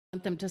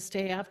them to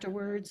stay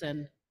afterwards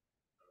and,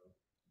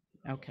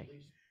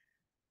 okay.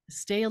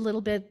 Stay a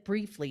little bit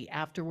briefly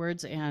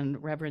afterwards,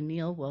 and Reverend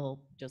Neal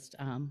will just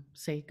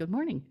say good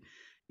morning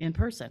in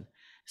person.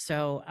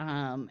 So,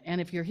 and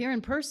if you're here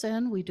in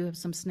person, we do have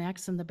some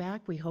snacks in the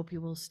back. We hope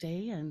you will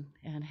stay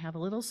and have a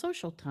little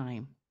social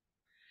time.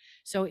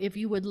 So if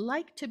you would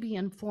like to be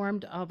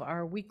informed of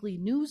our weekly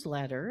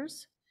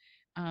newsletters,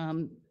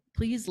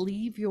 please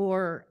leave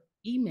your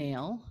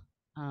email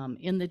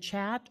in the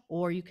chat,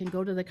 or you can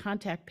go to the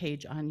contact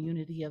page on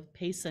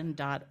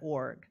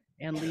unityofpayson.org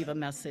and leave a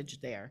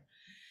message there.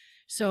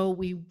 So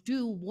we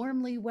do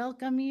warmly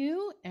welcome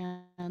you,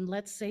 and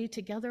let's say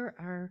together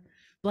our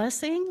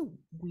blessing.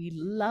 We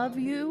love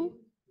you,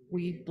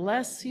 we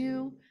bless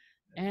you,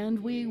 and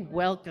we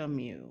welcome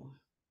you.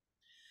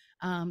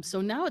 So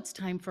now it's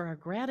time for our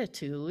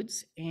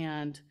gratitudes,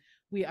 and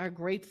we are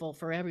grateful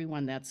for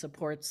everyone that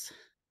supports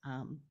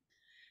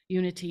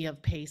Unity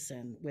of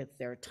Payson with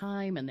their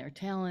time and their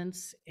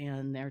talents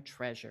and their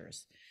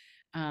treasures.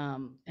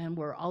 And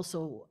we're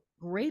also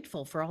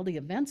grateful for all the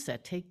events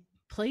that take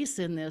place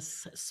in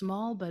this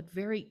small but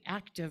very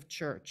active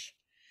church.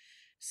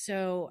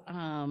 So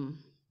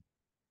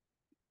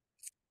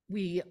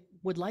we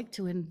would like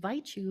to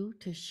invite you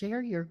to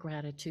share your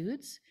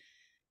gratitudes.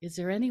 Is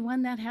there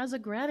anyone that has a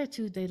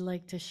gratitude they'd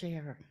like to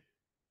share?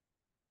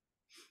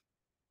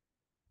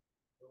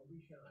 Don't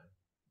be shy.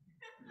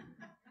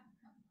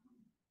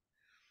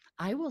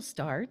 I will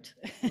start.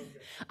 Okay.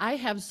 I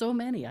have so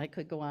many, I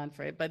could go on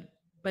for it,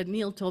 but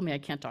Neal told me I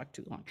can't talk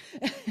too long.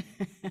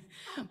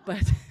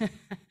 But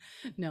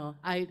no,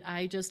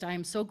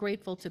 I'm so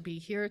grateful to be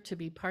here, to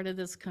be part of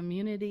this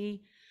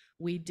community.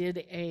 We did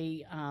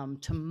a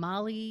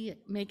tamale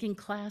making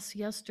class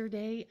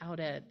yesterday out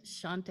at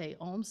Shante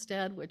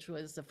Olmsted, which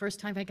was the first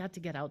time I got to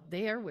get out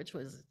there, which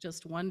was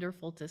just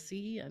wonderful to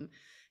see, and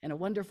a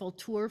wonderful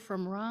tour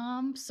from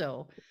Ram.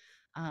 So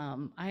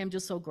I am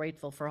just so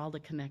grateful for all the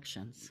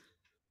connections.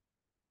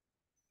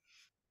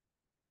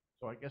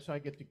 So I guess I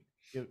get to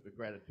give the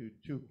gratitude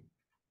too.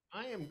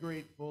 I am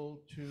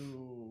grateful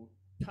to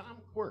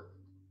Tom Quirk,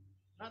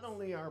 not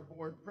only our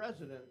board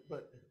president,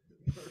 but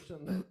the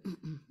person that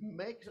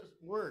makes us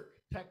work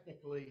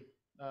technically.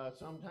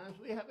 Sometimes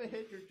we have a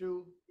hitch or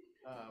two,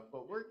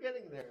 but we're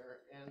getting there.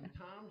 And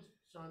Tom's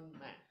son,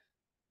 Matt,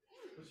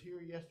 was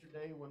here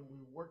yesterday when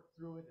we worked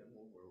through it and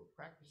when we were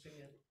practicing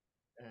it,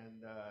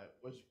 and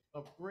was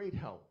of great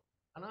help.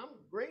 And I'm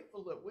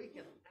grateful that we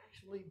can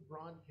actually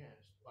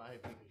broadcast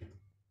live YouTube.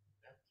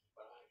 That's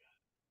what I got.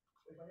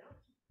 Anybody else?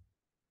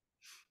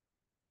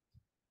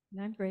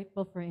 And I'm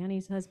grateful for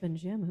Annie's husband,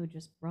 Jim, who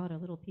just brought a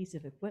little piece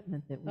of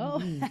equipment that we Oh.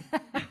 need.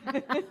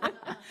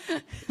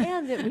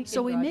 And that we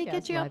So can we may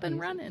broadcast get you up live and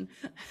music. running.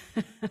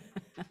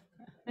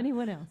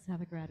 Anyone else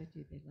have a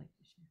gratitude they'd like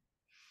to share?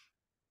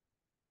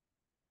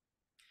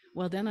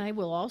 Well, then I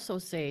will also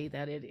say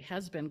that it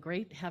has been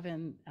great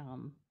having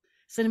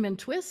Cinnamon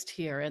Twist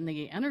here, and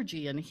the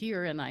energy in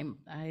here, and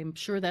I'm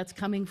sure that's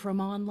coming from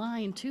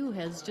online too,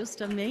 has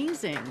just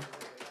amazing.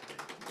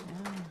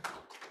 Yeah.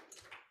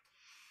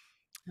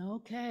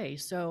 Okay,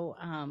 so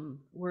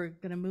we're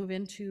going to move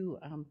into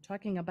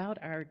talking about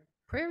our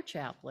prayer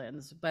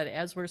chaplains, but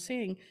as we're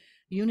saying,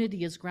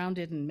 unity is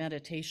grounded in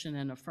meditation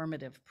and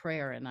affirmative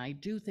prayer, and I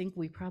do think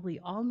we probably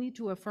all need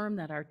to affirm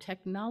that our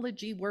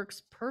technology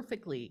works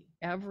perfectly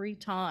every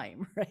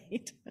time,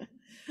 right?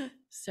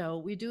 So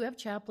we do have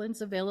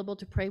chaplains available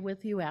to pray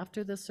with you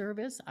after the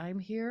service. I'm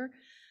here.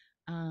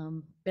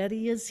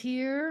 Betty is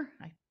here.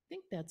 I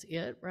think that's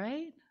it,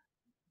 right?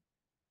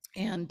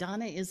 And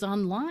Donna is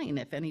online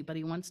if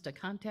anybody wants to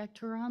contact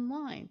her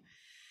online.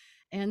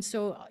 And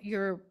so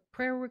your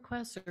prayer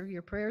requests or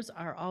your prayers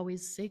are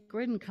always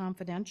sacred and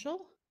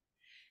confidential.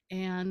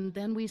 And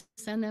then we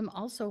send them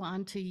also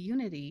on to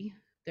Unity,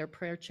 their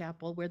prayer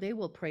chapel, where they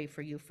will pray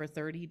for you for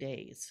 30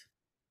 days.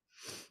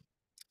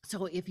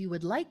 So if you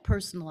would like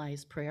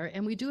personalized prayer,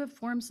 and we do have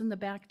forms in the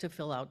back to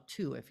fill out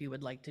too, if you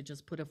would like to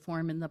just put a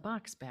form in the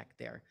box back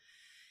there.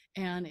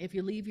 And if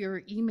you leave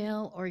your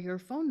email or your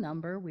phone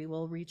number, we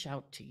will reach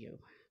out to you.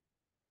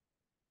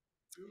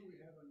 We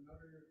have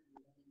another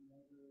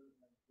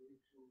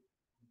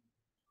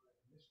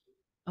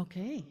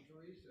Okay.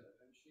 Teresa,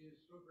 and she is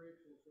so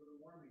grateful for the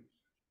warming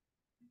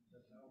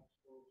that helps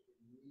folks with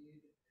need and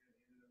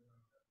in and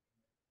around that.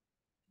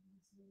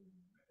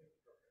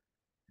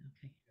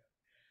 Okay.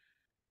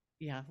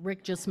 Yeah,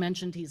 Rick just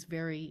mentioned he's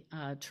very,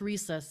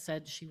 Teresa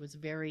said she was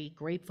very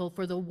grateful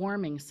for the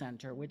warming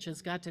center, which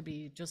has got to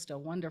be just a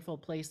wonderful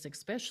place,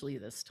 especially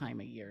this time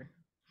of year.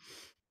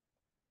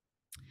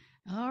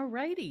 All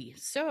righty,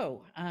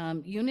 so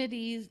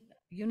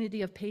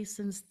Unity of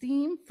Payson's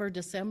theme for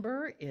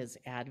December is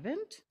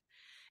Advent,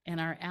 and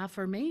our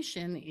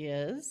affirmation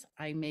is,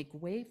 I make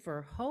way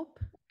for hope,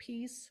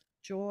 peace,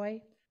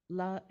 joy,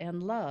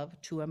 and love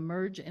to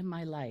emerge in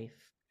my life.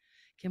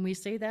 Can we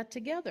say that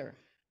together?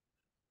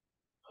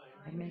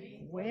 I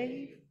make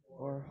way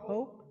for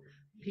hope,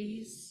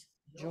 peace,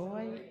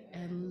 joy,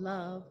 and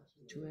love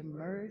to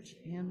emerge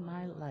in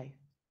my life.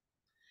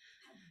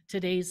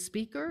 Today's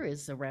speaker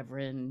is the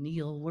Reverend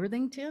Neal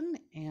Worthington,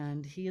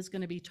 and he is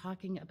going to be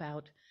talking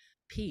about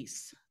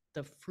peace,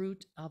 the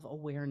fruit of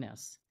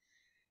awareness.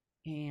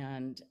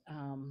 And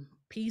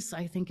peace,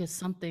 I think, is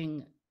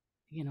something,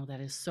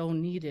 that is so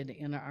needed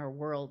in our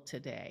world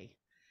today.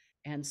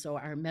 And so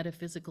our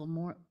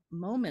metaphysical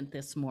moment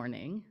this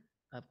morning,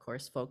 of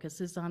course,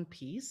 focuses on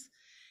peace.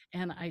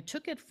 And I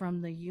took it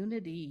from the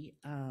Unity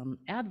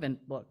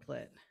Advent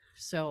booklet.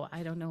 So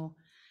I don't know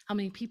how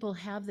many people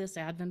have this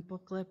Advent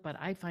booklet, but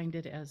I find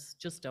it as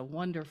just a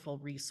wonderful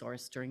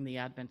resource during the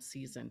Advent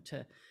season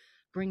to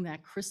bring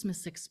that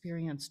Christmas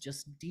experience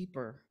just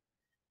deeper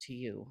to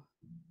you.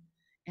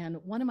 And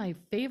one of my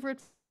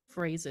favorite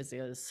phrases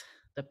is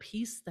the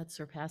peace that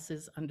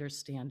surpasses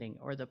understanding,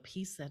 or the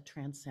peace that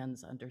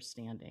transcends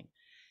understanding.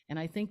 And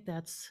I think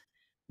that's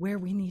where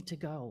we need to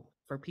go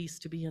for peace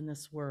to be in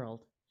this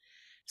world.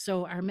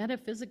 So our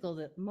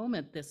metaphysical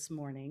moment this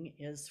morning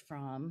is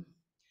from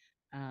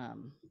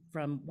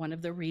one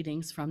of the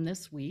readings from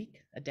this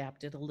week,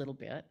 adapted a little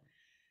bit.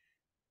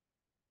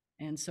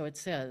 And so it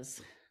says,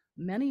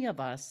 many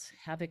of us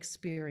have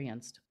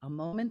experienced a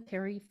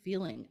momentary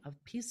feeling of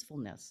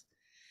peacefulness,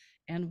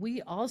 and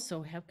we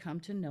also have come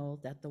to know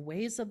that the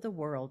ways of the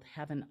world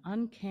have an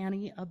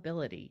uncanny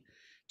ability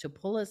to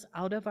pull us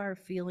out of our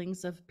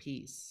feelings of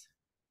peace.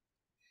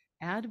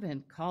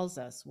 Advent calls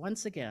us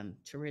once again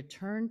to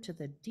return to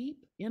the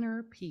deep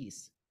inner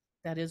peace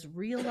that is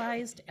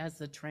realized as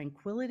the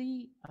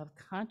tranquility of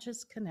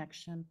conscious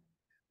connection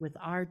with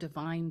our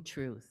divine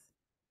truth.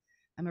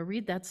 I'm going to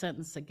read that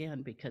sentence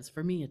again because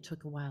for me it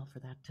took a while for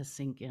that to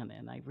sink in,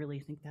 and I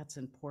really think that's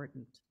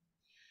important.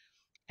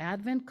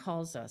 Advent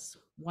calls us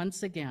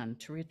once again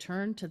to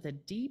return to the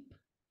deep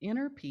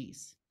inner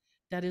peace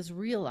that is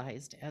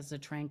realized as the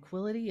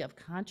tranquility of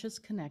conscious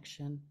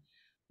connection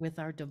with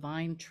our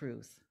divine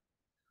truth.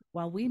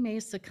 While we may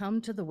succumb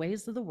to the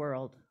ways of the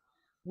world,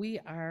 we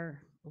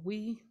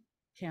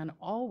can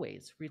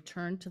always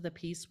return to the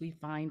peace we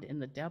find in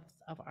the depth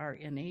of our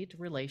innate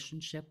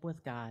relationship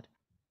with God.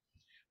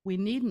 We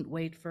needn't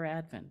wait for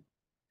Advent.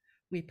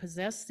 We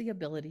possess the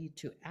ability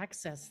to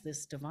access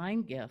this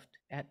divine gift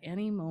at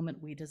any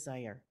moment we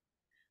desire.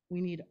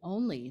 We need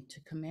only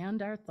to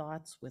command our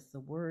thoughts with the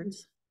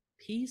words,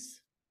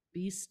 "Peace,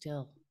 be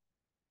still."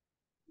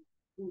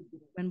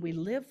 When we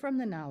live from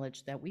the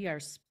knowledge that we are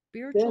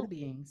spiritual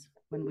beings,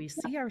 when we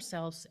see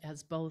ourselves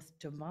as both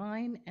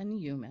divine and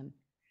human,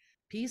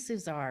 peace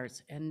is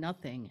ours, and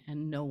nothing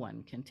and no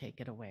one can take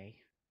it away.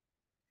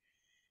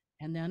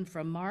 And then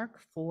from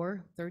Mark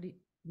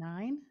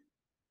 4:39,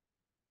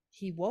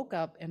 he woke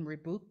up and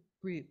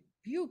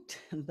rebuked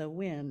the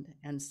wind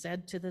and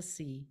said to the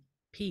sea,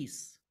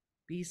 "Peace,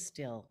 be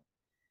still."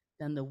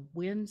 Then the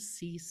wind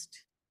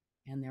ceased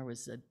and there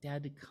was a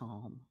dead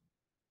calm.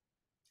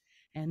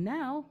 And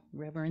now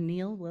Reverend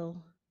Neal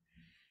will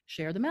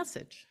share the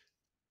message.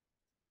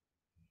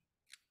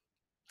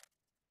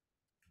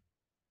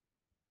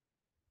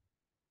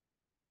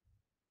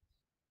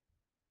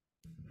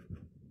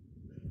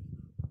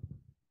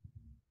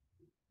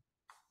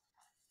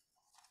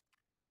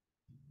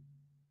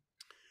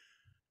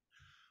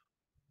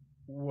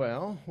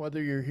 Well,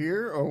 whether you're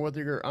here or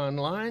whether you're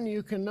online,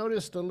 you can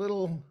notice the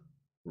little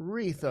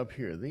wreath up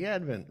here, the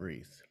Advent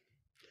wreath.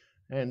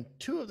 And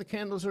two of the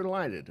candles are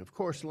lighted. Of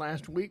course,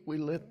 last week we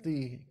lit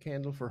the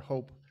candle for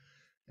hope,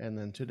 and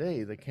then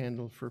today the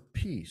candle for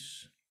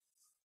peace.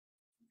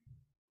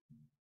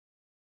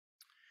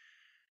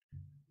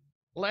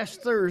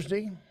 Last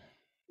Thursday,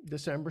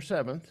 December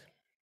 7th,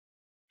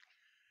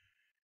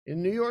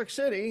 in New York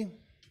City,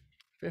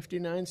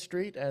 59th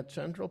Street at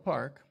Central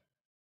Park,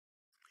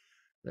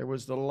 there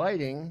was the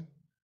lighting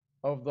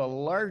of the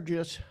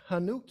largest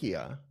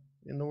Hanukkah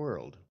in the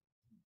world.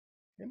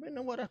 Anybody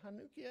know what a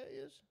Hanukkah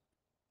is?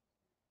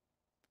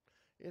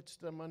 It's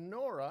the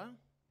menorah,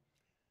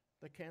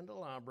 the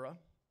candelabra,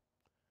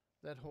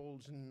 that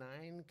holds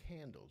 9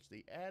 candles,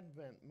 the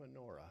Advent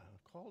menorah,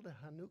 called a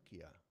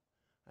Hanukkah.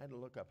 I had to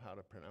look up how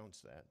to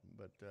pronounce that,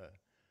 but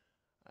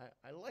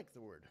I like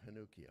the word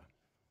Hanukkah.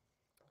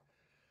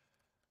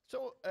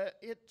 So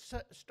it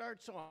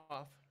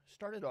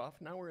started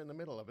off, now we're in the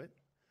middle of it,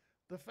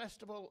 the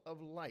Festival of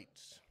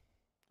Lights.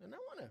 And I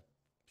want to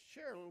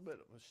share a little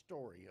bit of a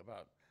story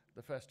about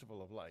the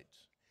Festival of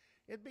Lights.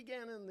 It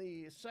began in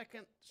the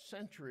 2nd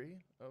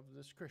century of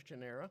this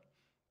Christian era,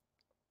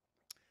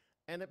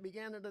 and it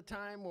began at a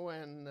time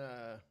when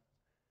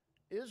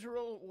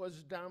Israel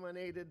was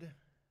dominated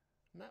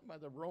not by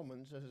the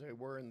Romans as they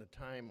were in the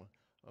time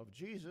of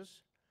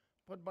Jesus,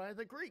 but by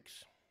the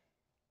Greeks.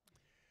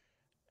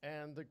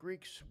 And the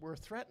Greeks were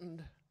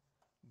threatened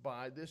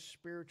by this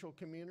spiritual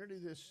community,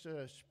 this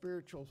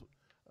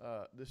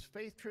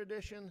faith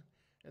tradition,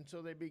 and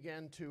so they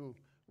began to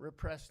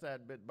repress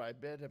that bit by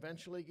bit,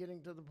 eventually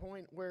getting to the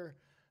point where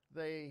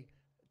they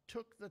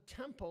took the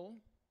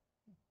temple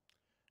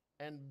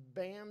and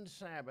banned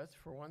Sabbath,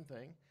 for one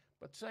thing,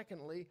 but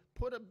secondly,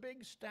 put a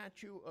big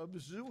statue of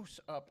Zeus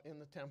up in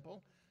the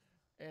temple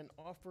and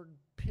offered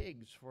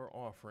pigs for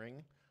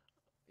offering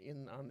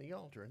on the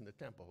altar in the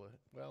temple.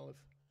 Well, if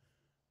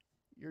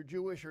you're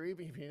Jewish or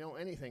even if you know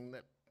anything,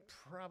 that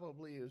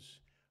probably is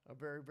a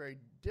very, very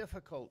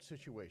difficult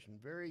situation,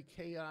 very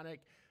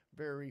chaotic,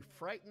 very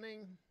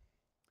frightening,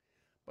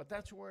 but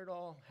that's where it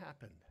all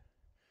happened.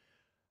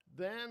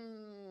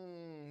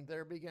 Then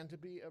there began to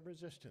be a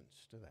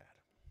resistance to that.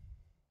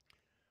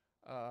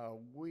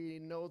 We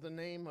know the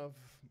name of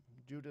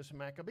Judas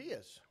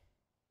Maccabeus.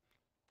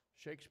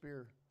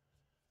 Shakespeare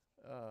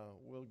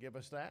will give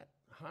us that.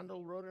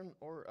 Handel wrote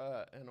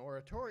an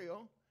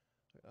oratorio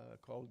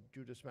called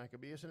Judas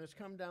Maccabeus, and it's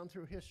come down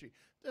through history.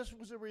 This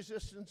was a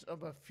resistance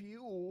of a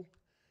few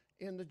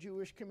in the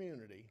Jewish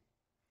community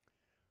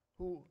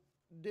who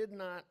did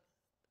not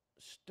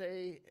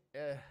stay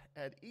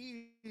at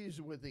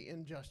ease with the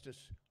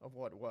injustice of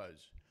what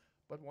was,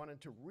 but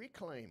wanted to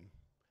reclaim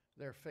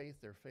their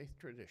faith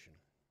tradition.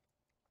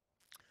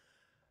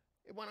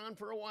 It went on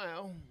for a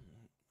while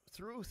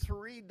through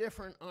 3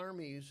 different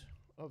armies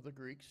of the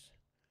Greeks.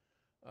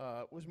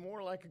 It was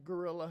more like a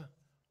guerrilla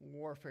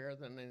warfare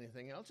than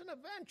anything else, and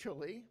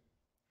eventually,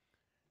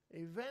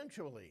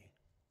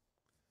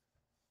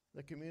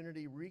 the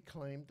community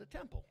reclaimed the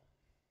temple.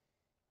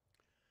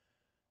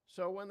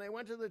 So when they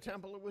went to the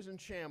temple, it was in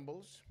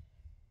shambles,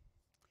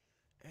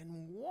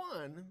 and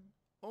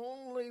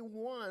only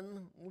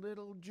one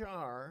little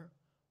jar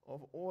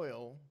of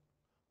oil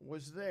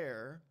was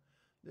there,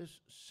 this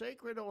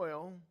sacred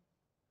oil,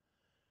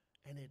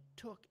 and it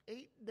took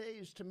 8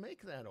 days to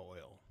make that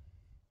oil.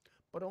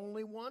 But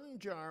only one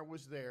jar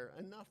was there,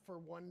 enough for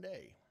one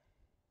day.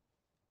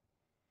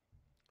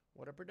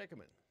 What a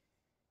predicament.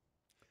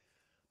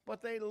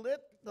 But they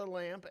lit the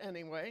lamp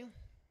anyway.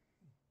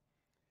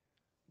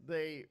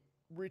 They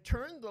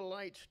returned the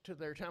light to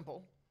their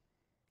temple.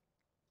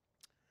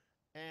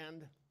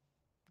 And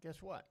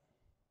guess what?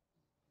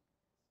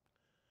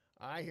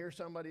 I hear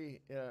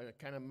somebody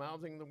kind of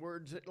mouthing the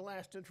words, it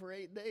lasted for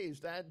 8 days.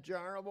 That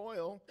jar of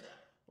oil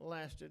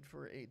lasted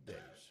for 8 days.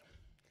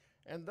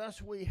 And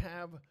thus we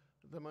have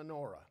the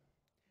menorah.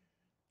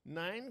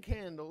 9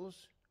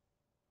 candles,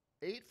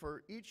 8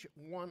 for each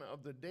one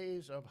of the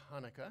days of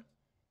Hanukkah,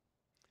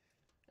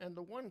 and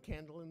the one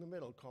candle in the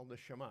middle called the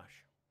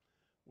shamash,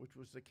 which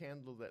was the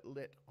candle that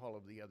lit all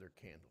of the other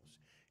candles.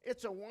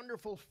 It's a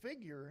wonderful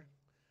figure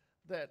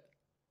that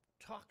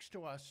talks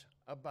to us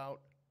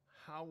about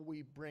how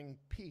we bring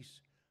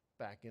peace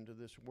back into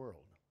this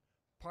world.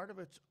 Part of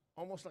it's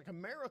almost like a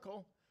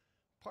miracle,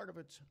 part of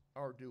it's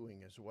our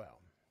doing as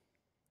well.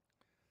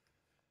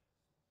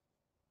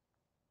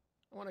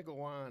 I want to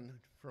go on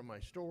from my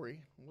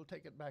story. We'll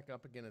take it back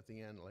up again at the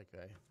end like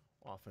I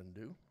often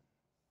do.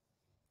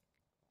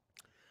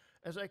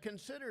 As I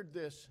considered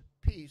this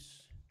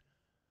peace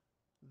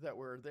that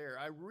we're there,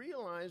 I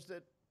realized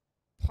that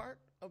part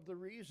of the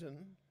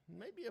reason,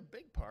 maybe a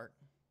big part,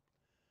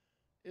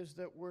 is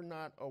that we're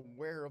not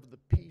aware of the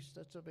peace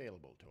that's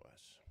available to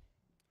us.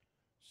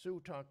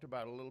 Sue talked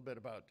about a little bit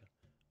about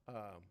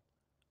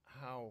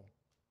how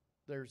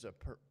there's a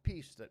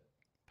peace that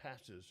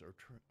passes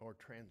or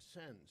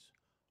transcends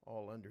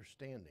all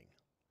understanding,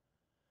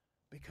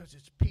 because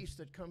it's peace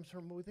that comes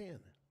from within.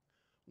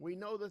 We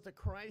know that the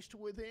Christ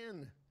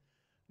within,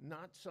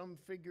 not some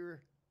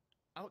figure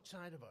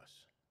outside of us,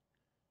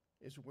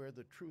 is where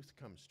the truth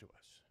comes to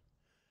us.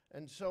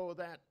 And so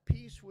that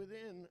peace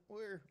within,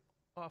 we're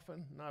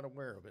often not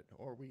aware of it,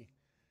 or we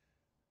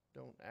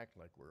don't act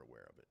like we're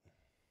aware of it.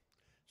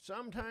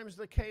 Sometimes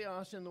the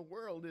chaos in the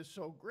world is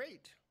so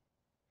great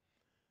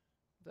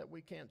that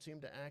we can't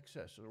seem to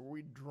access it, or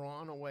we're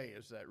drawn away,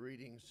 as that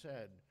reading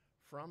said,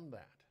 from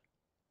that.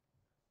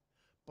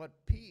 But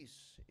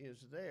peace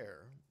is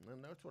there,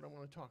 and that's what I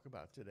want to talk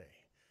about today.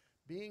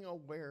 Being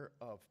aware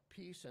of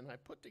peace, and I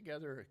put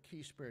together a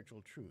key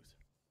spiritual truth.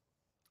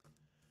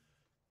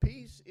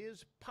 Peace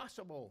is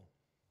possible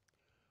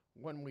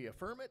when we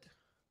affirm it,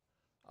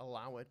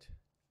 allow it,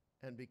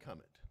 and become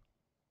it.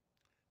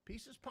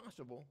 Peace is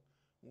possible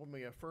when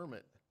we affirm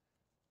it,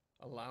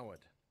 allow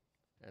it,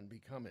 and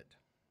become it.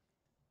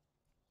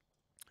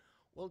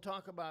 We'll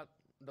talk about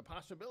the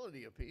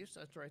possibility of peace.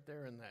 That's right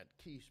there in that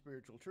key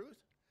spiritual truth.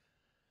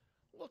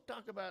 We'll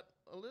talk about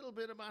a little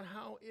bit about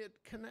how it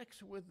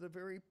connects with the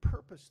very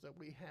purpose that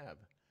we have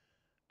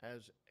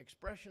as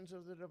expressions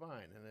of the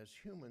divine and as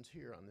humans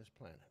here on this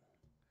planet.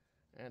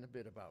 And a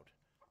bit about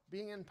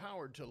being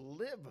empowered to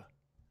live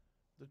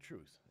the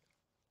truth.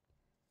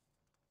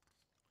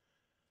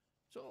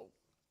 So,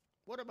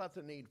 what about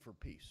the need for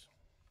peace?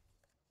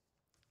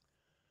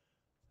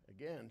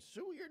 Again,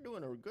 Sue, you're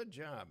doing a good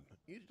job.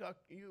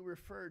 You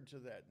referred to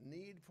that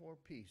need for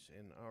peace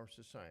in our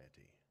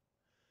society.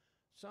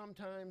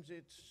 Sometimes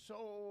it's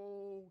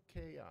so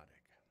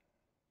chaotic.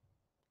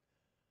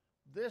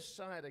 This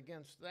side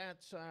against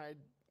that side,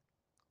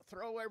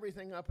 throw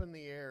everything up in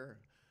the air,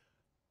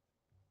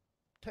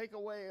 take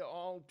away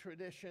all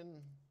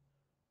tradition,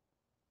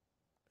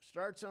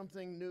 start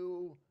something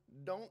new,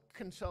 don't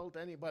consult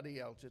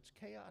anybody else. It's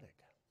chaotic.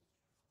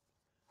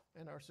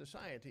 And our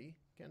society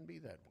can be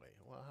that way.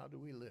 Well, how do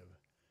we live?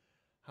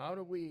 How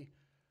do we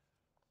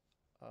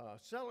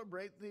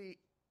celebrate the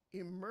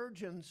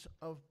emergence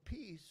of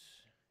peace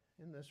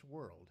in this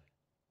world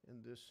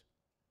in this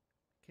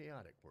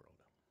chaotic world.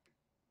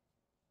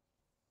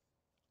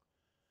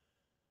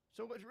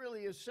 So it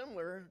really is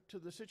similar to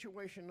the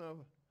situation of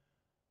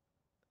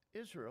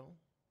Israel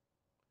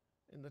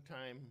in the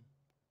time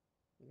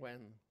when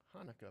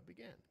Hanukkah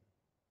began.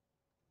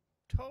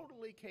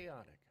 Totally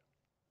chaotic,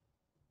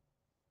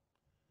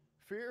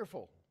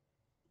 fearful.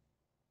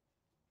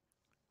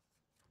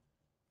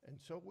 And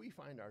so we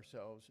find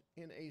ourselves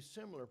in a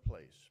similar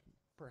place,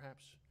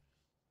 perhaps,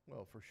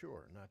 well, for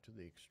sure, not to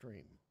the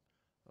extreme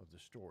of the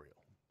story.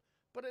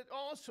 But it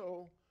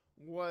also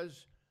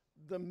was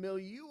the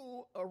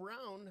milieu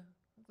around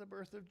the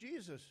birth of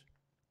Jesus,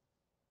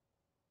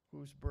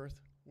 whose birth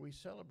we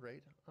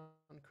celebrate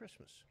on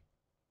Christmas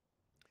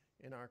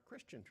in our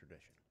Christian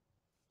tradition.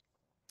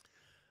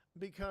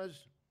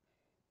 Because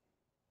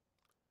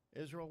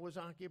Israel was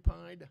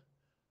occupied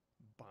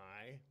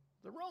by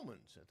the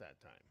Romans at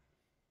that time.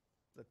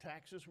 The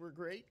taxes were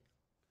great.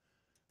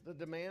 The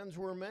demands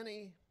were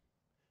many.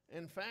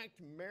 In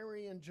fact,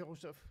 Mary and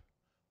Joseph,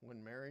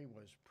 when Mary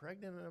was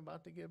pregnant and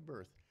about to give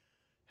birth,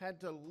 had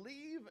to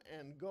leave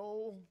and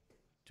go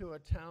to a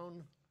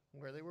town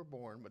where they were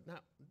born, but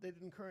they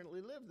didn't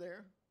currently live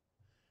there,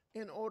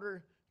 in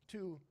order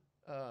to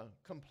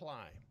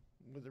comply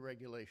with the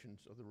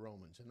regulations of the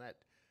Romans, and that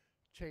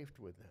chafed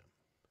with them.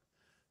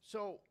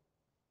 So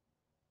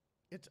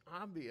it's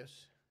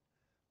obvious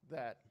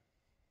that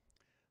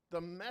the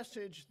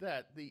message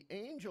that the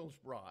angels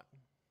brought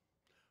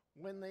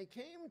when they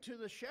came to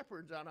the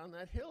shepherds out on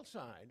that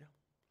hillside,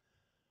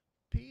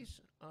 peace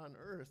on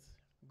earth,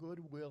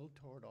 goodwill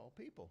toward all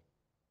people,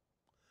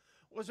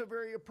 was a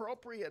very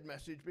appropriate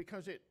message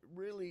because it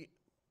really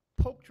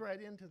poked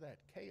right into that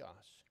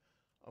chaos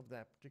of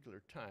that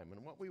particular time.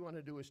 And what we want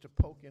to do is to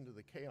poke into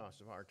the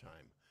chaos of our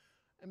time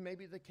and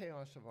maybe the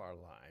chaos of our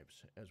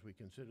lives as we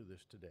consider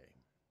this today.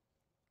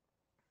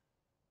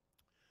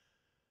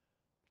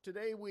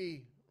 Today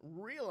we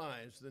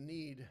realize the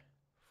need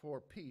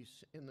for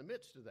peace in the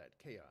midst of that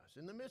chaos,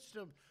 in the midst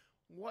of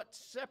what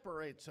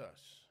separates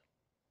us,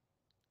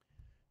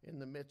 in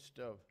the midst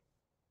of,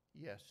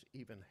 yes,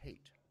 even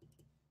hate.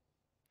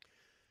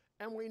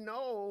 And we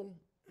know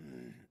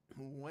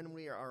when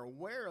we are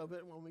aware of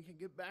it, when we can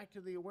get back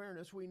to the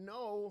awareness, we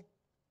know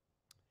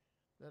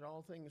that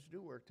all things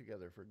do work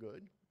together for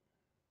good.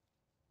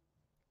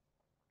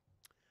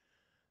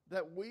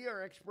 That we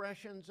are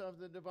expressions of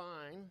the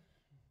divine,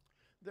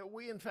 that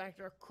we in fact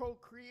are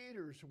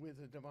co-creators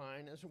with the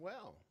divine as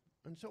well.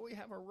 And so we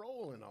have a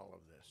role in all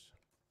of this.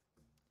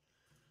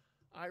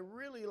 I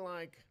really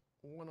like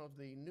one of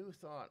the New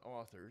Thought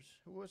authors,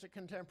 who was a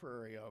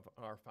contemporary of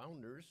our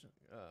founders,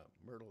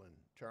 Myrtle and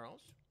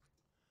Charles,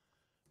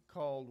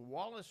 called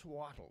Wallace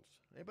Wattles.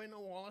 Anybody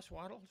know Wallace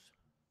Wattles?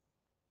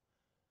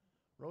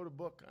 Wrote a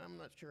book. I'm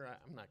not sure,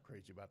 I'm not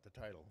crazy about the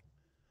title,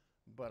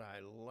 but I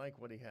like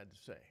what he had to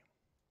say.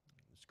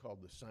 It's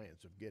called The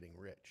Science of Getting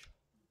Rich.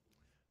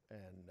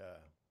 And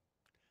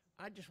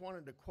I just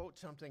wanted to quote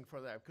something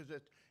for that because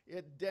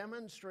it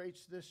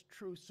demonstrates this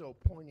truth so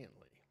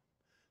poignantly.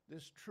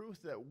 This truth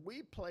that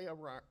we play a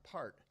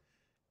part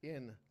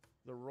in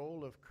the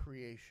role of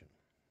creation.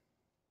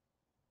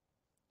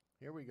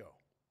 Here we go.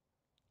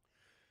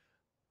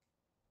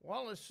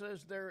 Wallace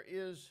says there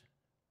is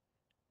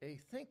a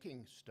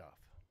thinking stuff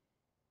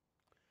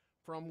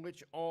from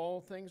which all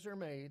things are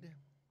made,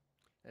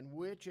 and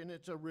which in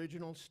its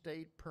original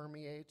state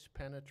permeates,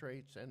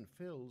 penetrates, and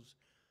fills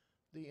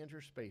the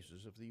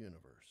interspaces of the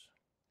universe.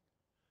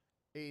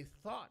 A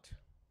thought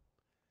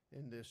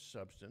in this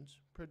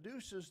substance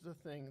produces the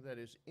thing that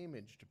is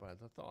imaged by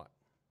the thought.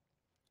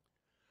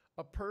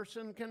 A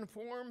person can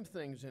form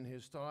things in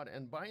his thought,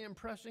 and by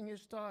impressing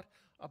his thought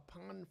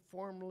upon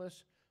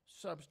formless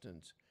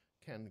substance,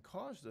 can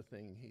cause the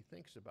thing he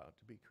thinks about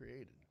to be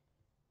created.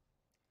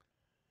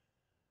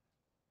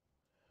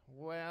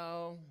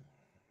 Well,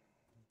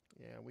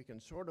 yeah, we can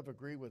sort of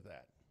agree with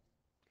that.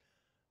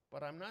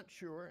 But I'm not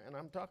sure, and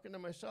I'm talking to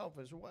myself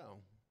as well,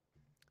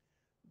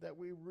 that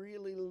we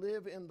really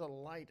live in the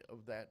light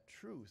of that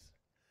truth,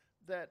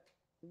 that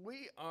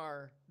we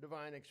are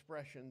divine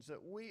expressions,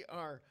 that we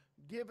are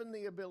given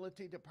the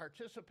ability to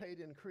participate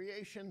in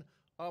creation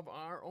of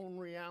our own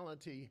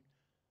reality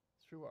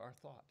through our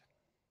thought.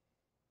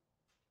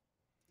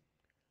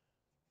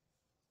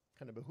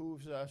 Kind of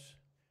behooves us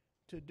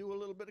to do a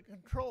little bit of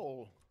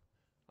control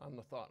on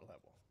the thought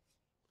level,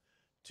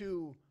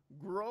 to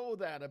grow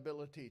that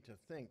ability to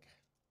think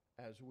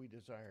as we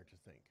desire to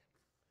think,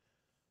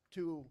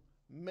 to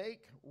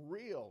make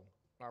real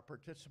our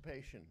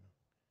participation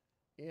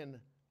in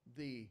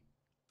the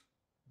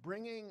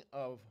bringing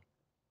of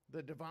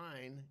the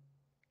divine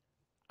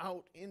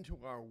out into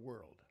our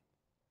world.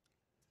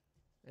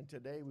 And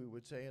today we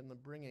would say in the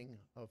bringing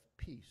of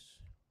peace.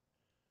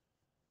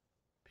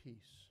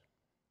 Peace.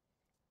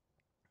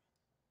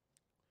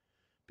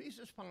 Peace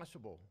is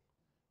possible,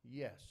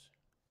 yes,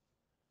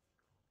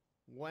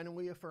 when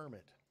we affirm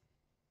it.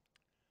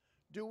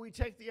 Do we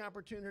take the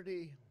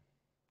opportunity,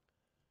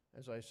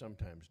 as I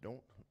sometimes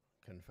don't,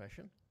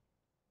 confession,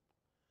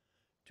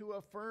 to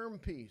affirm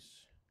peace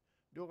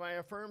Do I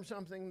affirm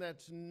something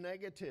that's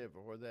negative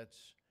or that's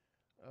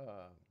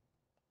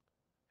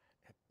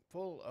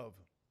full of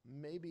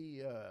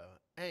maybe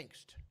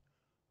angst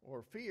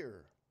or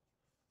fear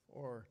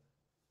or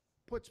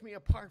puts me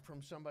apart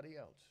from somebody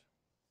else?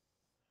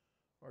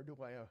 Or do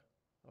I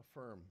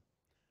affirm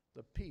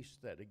the peace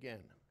that,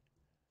 again,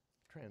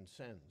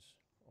 transcends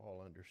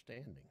all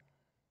understanding?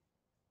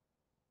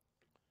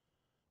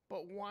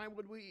 But why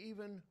would we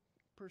even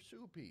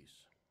pursue peace?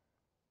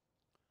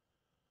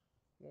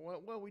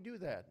 Well, we do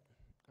that,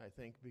 I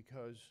think,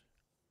 because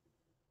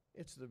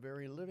it's the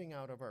very living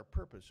out of our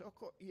purpose. Of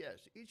course,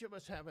 yes, each of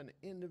us have an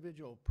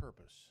individual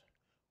purpose.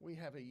 We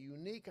have a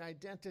unique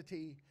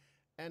identity,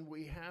 and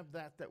we have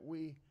that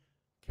we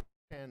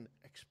can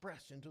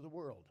express into the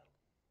world.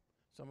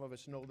 Some of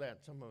us know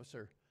that. Some of us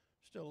are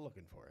still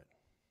looking for it.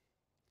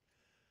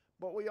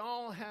 But we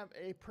all have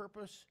a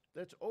purpose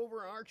that's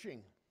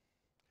overarching,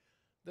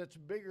 that's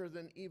bigger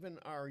than even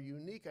our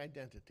unique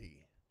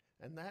identity,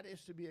 and that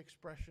is to be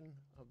expression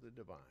of the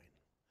divine.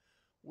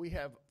 We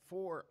have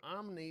 4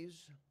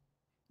 omnis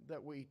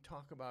that we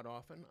talk about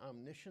often: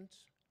 omniscience,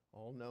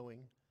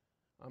 all-knowing;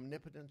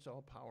 omnipotence,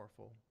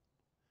 all-powerful.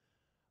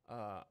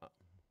 I'm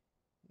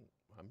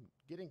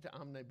getting to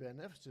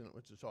omnibeneficent,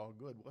 which is all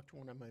good. Which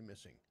one am I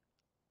missing?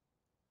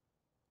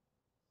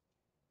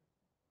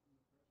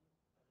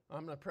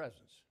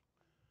 Omnipresence,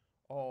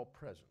 all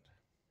present.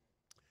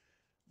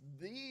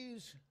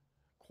 These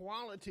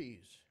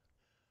qualities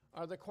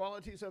are the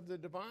qualities of the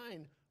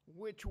divine,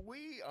 which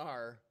we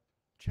are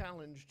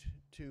challenged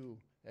to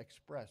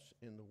express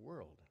in the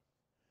world.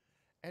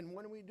 And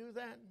when we do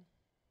that,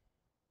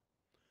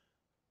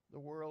 the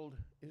world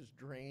is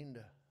drained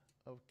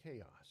of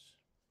chaos.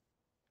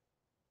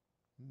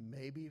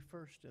 Maybe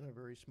first in a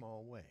very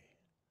small way,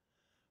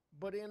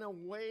 but in a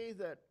way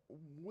that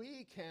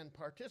we can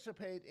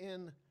participate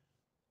in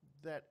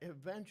that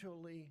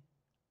eventually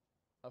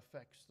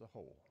affects the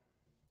whole.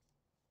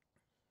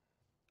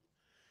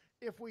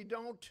 If we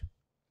don't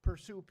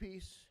pursue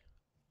peace,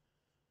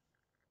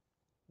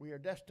 we are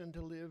destined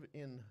to live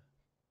in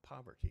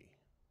poverty,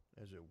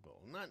 as it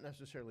will. Not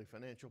necessarily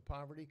financial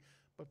poverty,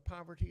 but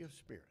poverty of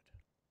spirit.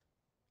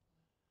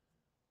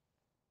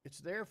 It's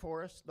there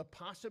for us. The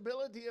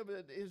possibility of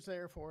it is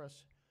there for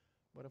us,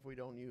 but if we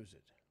don't use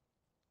it,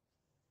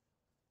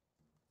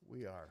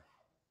 we are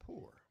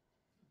poor.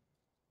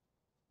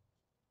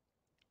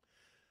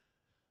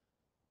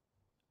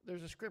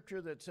 There's a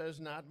scripture that says,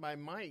 "Not by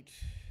might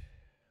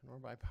nor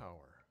by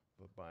power,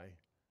 but by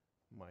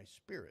my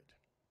spirit."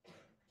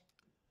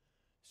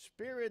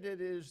 Spirit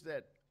it is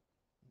that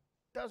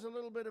does a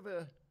little bit of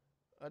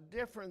a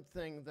different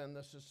thing than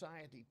the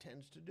society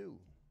tends to do.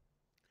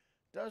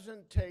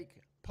 Doesn't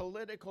take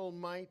political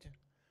might,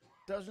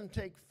 doesn't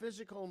take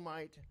physical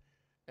might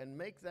and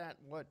make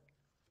that what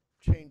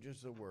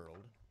changes the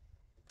world.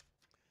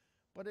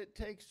 But it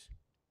takes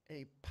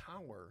a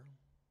power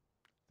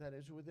that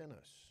is within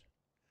us.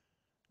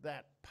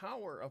 That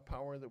power of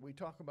power that we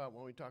talk about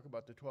when we talk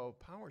about the 12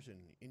 powers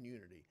in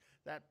unity.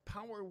 That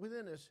power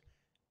within us,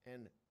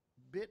 and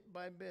bit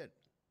by bit,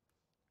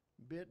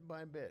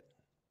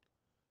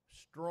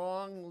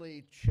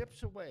 strongly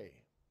chips away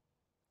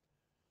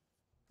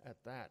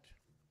at that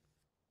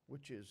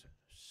which is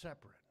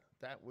separate,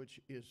 that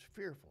which is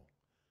fearful,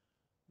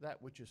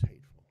 that which is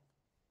hateful.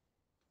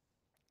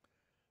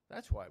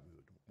 That's why we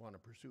would want to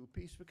pursue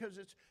peace, because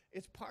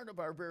it's part of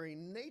our very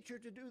nature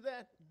to do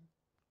that,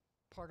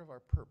 part of our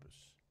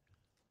purpose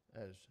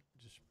as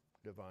just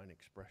divine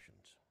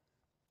expressions.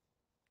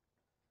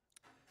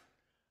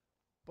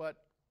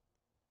 But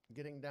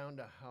getting down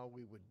to how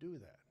we would do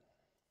that,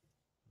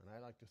 and I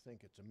like to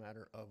think it's a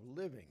matter of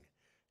living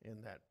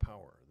in that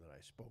power that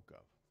I spoke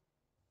of.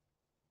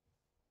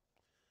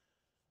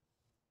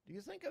 Do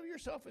you think of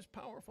yourself as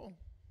powerful?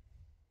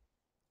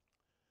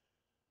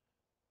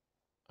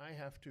 I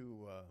have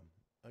to,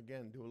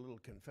 again, do a little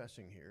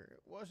confessing here.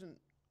 It wasn't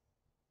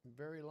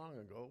very long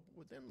ago,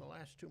 within the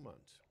last 2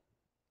 months,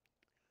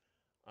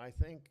 I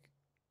think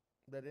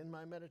that in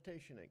my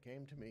meditation it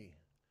came to me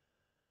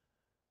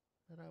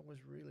that I was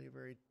really a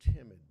very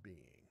timid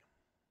being.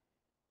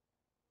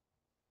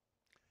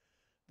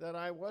 That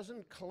I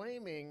wasn't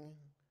claiming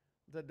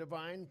the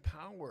divine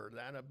power,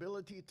 that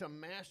ability to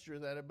master,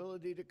 that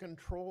ability to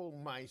control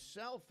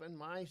myself and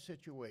my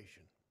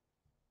situation.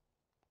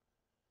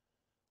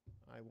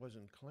 I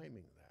wasn't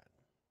claiming that.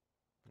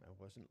 I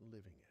wasn't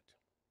living it.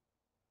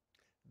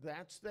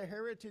 That's the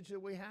heritage that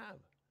we have.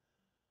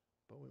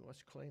 But we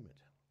must claim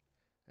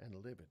it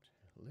and live it,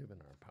 live in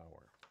our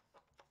power.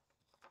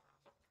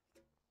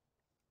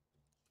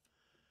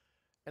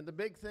 And the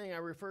big thing I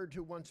referred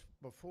to once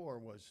before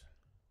was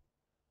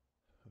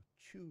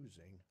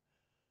choosing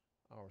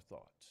our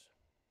thoughts.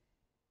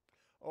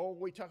 Oh,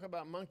 we talk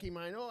about monkey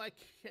mind. Oh, I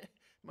can't,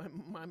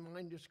 my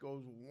mind just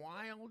goes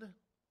wild.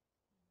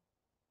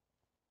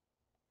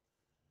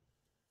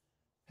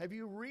 Have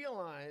you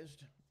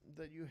realized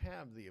that you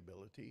have the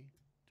ability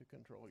to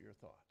control your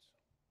thoughts?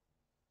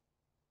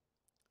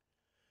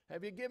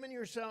 Have you given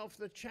yourself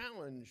the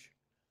challenge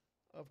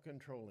of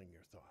controlling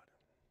your thought?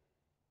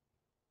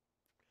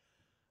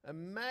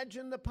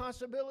 Imagine the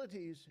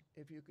possibilities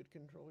if you could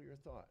control your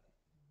thought.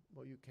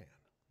 Well, you can.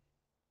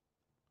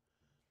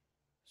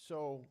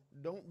 So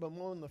don't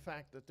bemoan the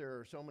fact that there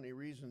are so many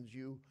reasons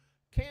you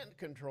can't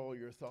control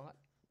your thought,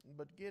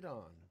 but get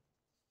on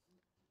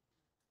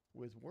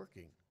with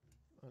working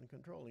on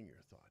controlling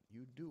your thought.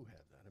 You do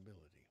have that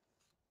ability.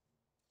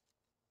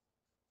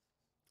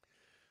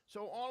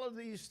 So all of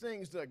these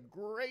things, the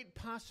great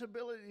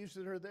possibilities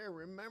that are there,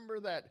 remember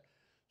that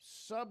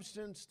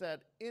substance,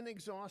 that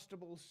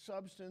inexhaustible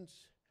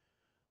substance,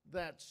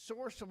 that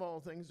source of all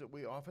things that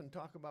we often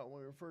talk about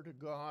when we refer to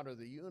God or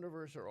the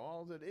universe or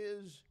all that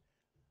is,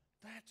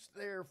 that's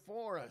there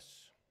for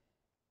us.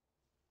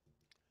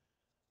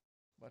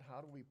 But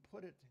how do we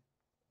put it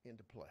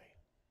into play?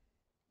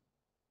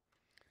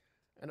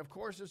 And of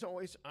course, as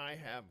always, I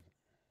have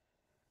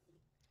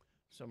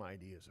some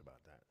ideas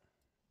about that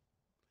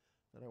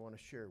I want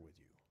to share with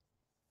you.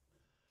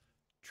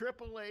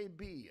 Triple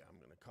AB, I'm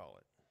going to call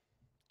it.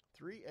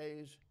 3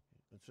 A's.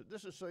 So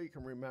this is so you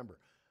can remember.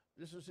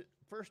 This is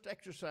first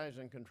exercise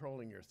in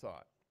controlling your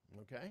thought,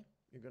 okay?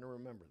 You're going to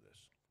remember this.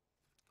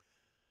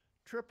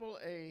 Triple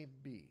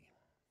AB.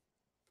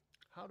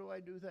 How do I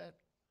do that?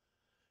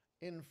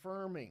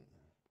 Affirming,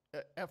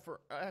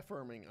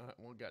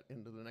 we'll get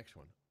into the next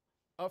one.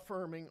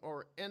 Affirming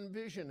or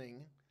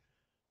envisioning,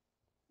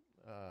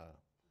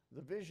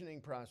 the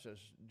visioning process.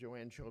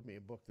 Joanne showed me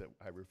a book that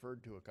I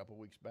referred to a couple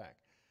weeks back,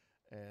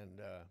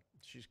 and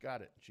she's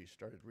got it. She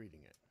started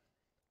reading it.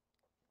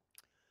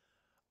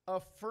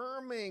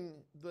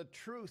 Affirming the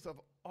truth of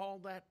all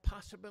that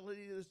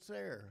possibility that's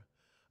there.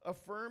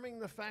 Affirming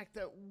the fact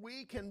that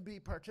we can be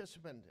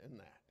participant in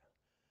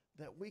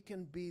that we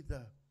can be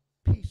the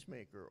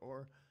peacemaker,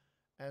 or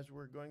as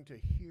we're going to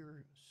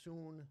hear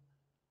soon,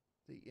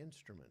 the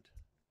instrument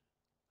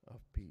of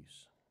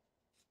peace.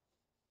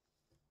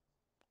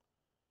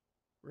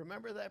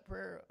 Remember that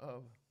prayer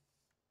of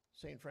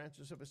St.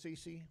 Francis of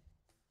Assisi?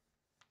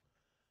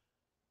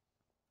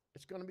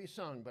 It's going to be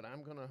sung, but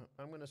I'm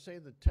going to say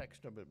the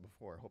text of it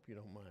before. I hope you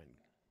don't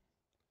mind.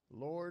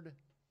 Lord,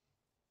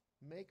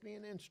 make me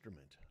an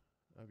instrument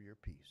of your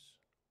peace.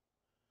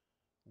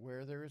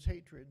 Where there is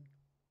hatred,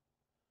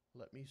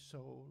 let me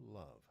sow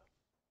love.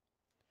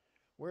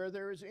 Where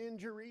there is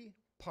injury,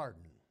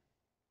 pardon.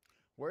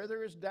 Where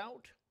there is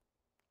doubt,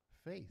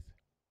 faith.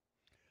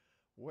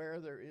 Where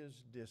there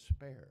is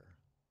despair,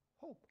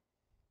 hope.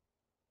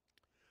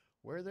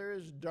 Where there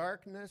is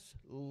darkness,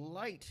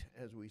 light,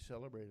 as we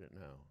celebrate it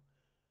now.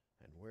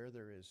 And where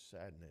there is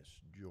sadness,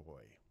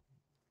 joy.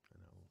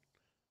 And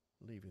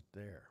I'll leave it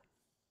there.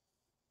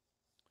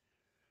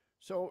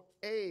 So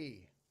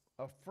A,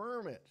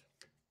 affirm it.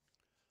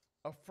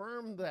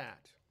 Affirm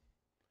that.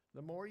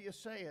 The more you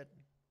say it,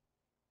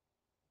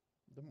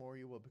 the more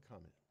you will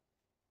become it.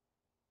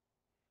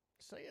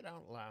 Say it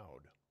out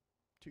loud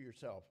to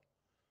yourself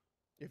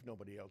if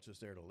nobody else is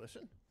there to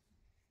listen.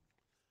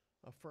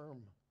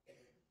 Affirm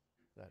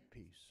that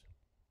peace,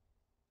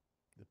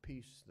 the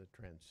peace that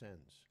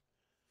transcends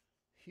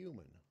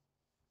human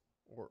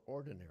or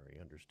ordinary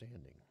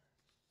understanding.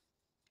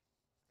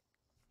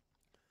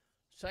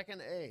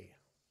 Second A,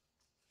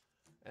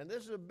 and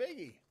this is a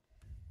biggie,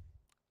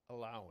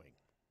 allowing.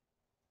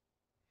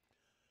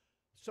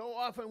 So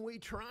often we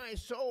try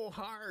so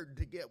hard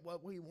to get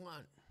what we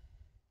want.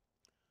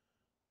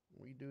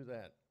 We do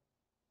that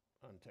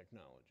on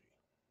technology.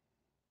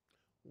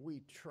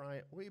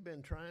 We've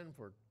been trying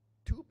for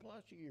 2+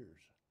 years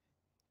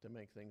to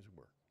make things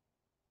work.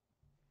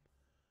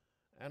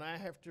 And I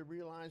have to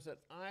realize that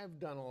I've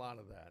done a lot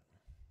of that.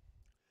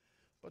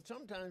 But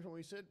sometimes when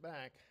we sit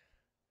back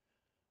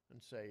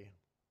and say,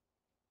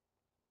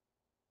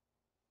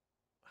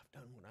 I've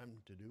done what I'm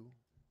to do,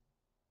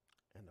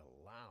 and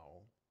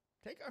allow,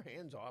 take our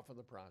hands off of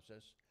the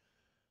process,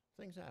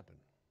 things happen.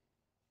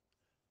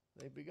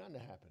 They've begun to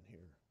happen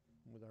here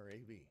with our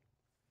AV.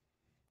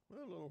 We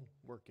have a little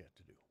work yet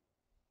to do.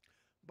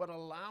 But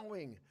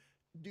allowing,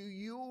 do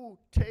you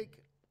take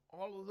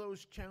all of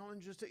those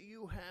challenges that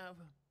you have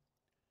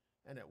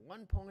and at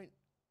one point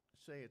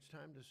say it's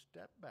time to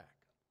step back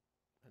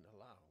and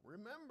allow?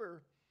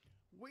 Remember,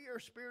 we are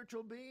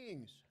spiritual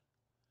beings.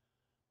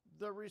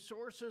 The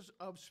resources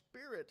of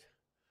spirit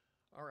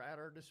are at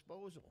our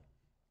disposal.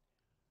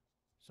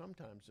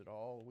 Sometimes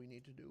all we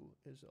need to do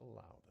is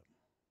allow them.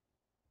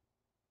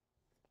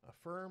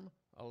 Affirm,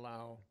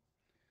 allow.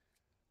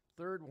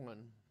 Third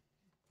one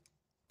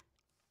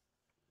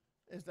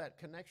is that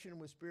connection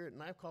with spirit,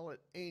 and I call it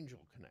angel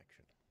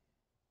connection.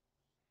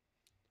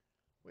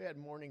 We had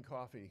morning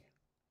coffee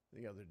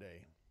the other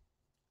day,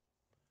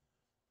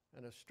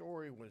 and a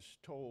story was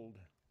told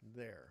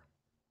there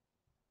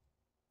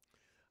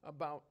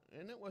about,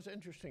 and it was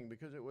interesting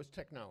because it was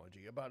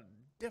technology, about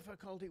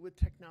difficulty with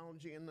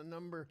technology and the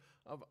number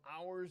of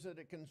hours that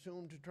it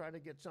consumed to try to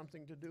get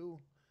something to do.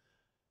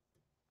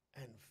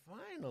 And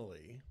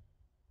finally,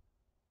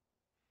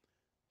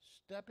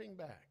 stepping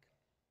back,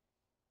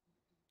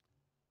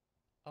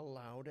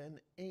 allowed an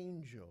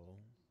angel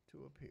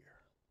to appear.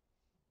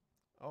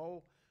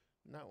 Oh,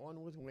 not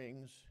one with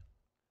wings,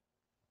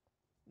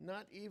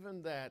 not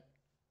even that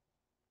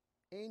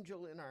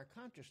angel in our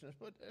consciousness,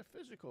 but a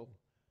physical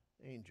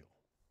angel.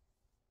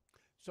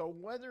 So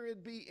whether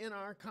it be in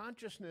our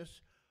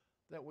consciousness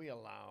that we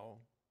allow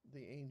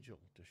the angel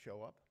to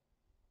show up,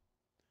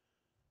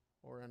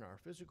 or in our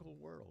physical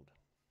world,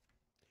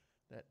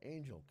 that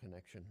angel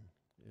connection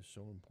is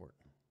so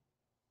important.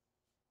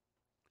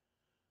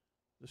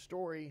 The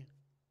story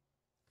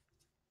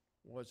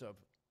was of,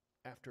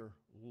 after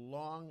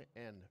long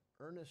and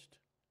earnest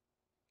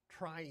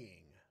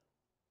trying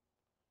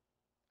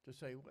to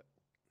say, what,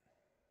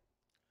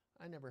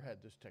 I never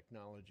had this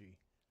technology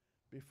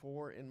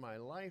before in my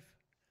life,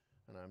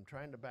 and I'm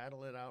trying to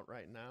battle it out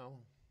right now,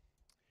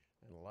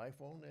 and life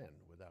won't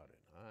end without it.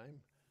 I'm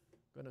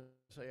going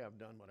to say I've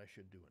done what I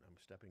should do, and I'm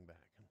stepping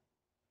back.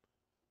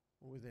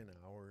 And within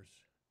hours,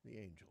 the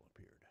angel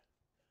appeared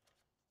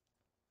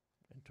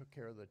and took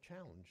care of the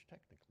challenge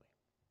technically.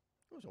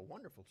 It was a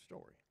wonderful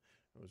story.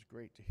 It was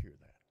great to hear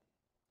that.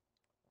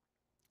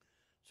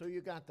 So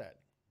you got that.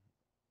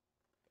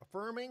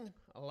 Affirming,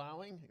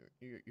 allowing,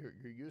 you're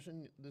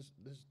using this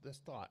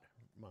thought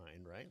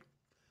mind, right?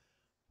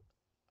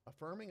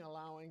 Affirming,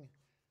 allowing,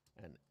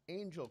 an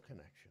angel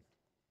connection.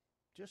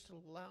 Just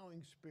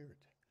allowing Spirit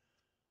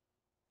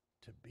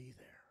to be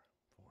there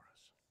for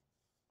us.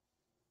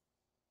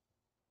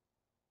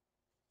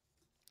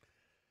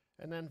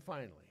 And then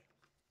finally,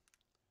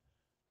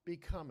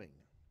 becoming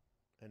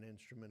an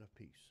instrument of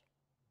peace.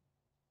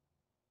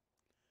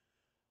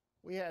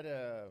 We had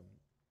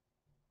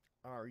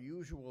our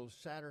usual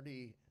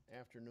Saturday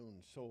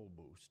afternoon soul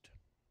boost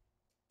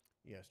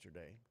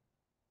yesterday.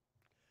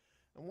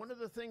 And one of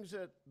the things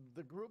that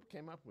the group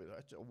came up with,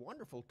 it's a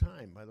wonderful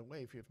time, by the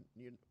way, if you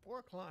 4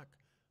 o'clock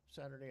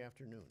Saturday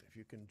afternoon, if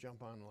you can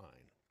jump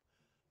online,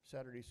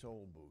 Saturday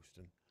Soul Boost.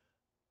 And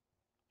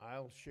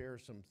I'll share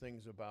some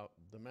things about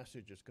the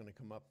message that's going to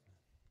come up,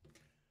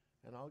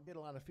 and I'll get a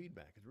lot of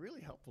feedback. It's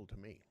really helpful to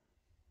me.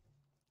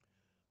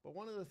 But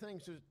one of the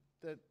things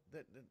that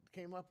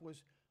came up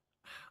was,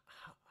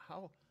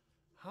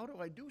 how do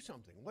I do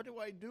something? What do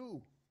I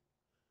do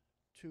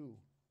to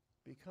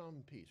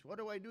become peace? What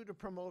do I do to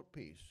promote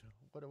peace?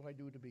 What do I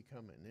do to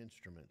become an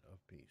instrument of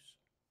peace?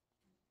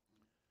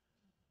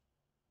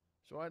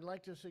 So I'd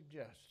like to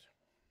suggest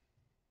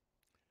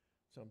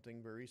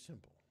something very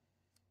simple.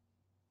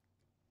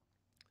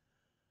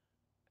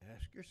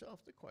 Ask yourself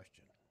the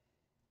question,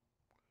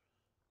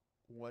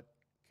 what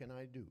can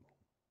I do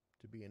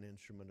to be an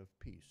instrument of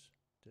peace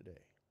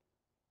today?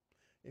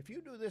 If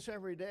you do this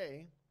every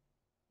day,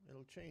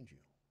 it'll change you.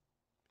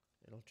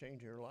 It'll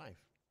change your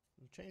life.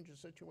 It'll change the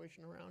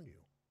situation around you.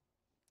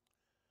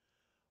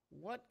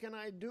 What can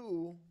I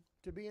do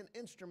to be an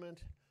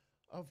instrument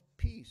of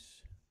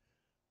peace?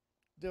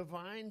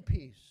 Divine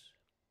peace.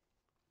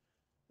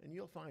 And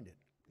you'll find it.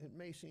 It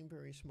may seem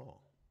very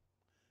small.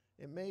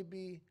 It may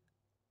be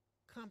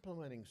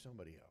complimenting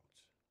somebody else.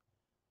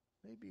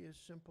 Maybe as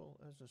simple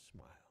as a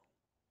smile.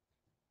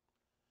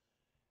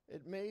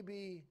 It may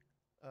be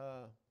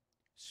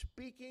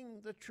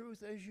speaking the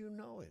truth as you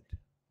know it.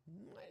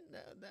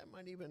 That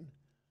might even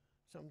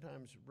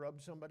sometimes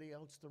rub somebody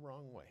else the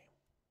wrong way.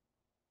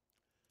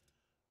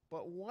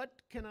 But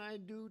what can I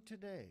do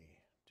today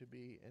to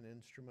be an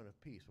instrument of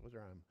peace? Whether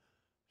I'm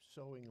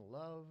sowing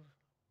love,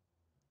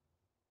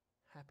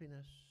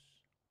 happiness,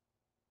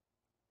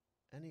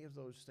 any of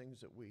those things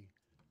that we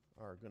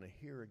are going to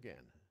hear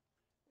again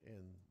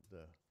in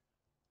the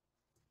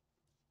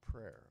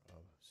prayer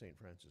of St.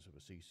 Francis of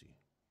Assisi.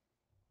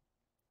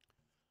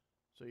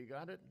 So you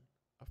got it?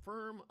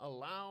 Affirm,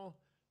 allow,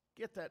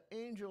 get that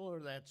angel or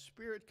that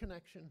spirit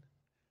connection,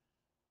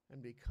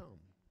 and become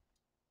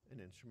an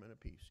instrument of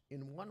peace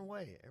in one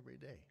way every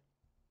day.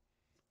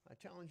 I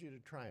challenge you to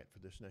try it for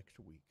this next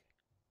week.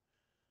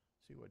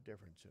 See what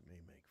difference it may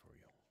make for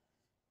you.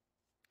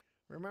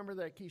 Remember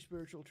that key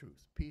spiritual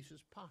truth. Peace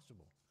is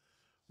possible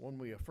when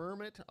we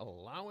affirm it,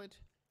 allow it,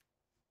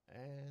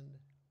 and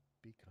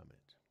become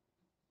it.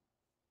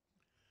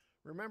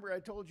 Remember I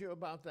told you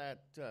about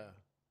that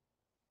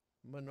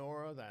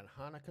menorah, that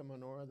Hanukkah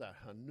menorah, that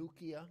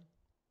Hanukkah?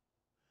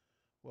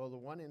 Well, the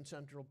one in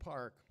Central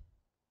Park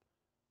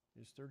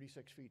is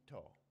 36 feet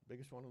tall,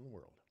 biggest one in the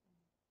world.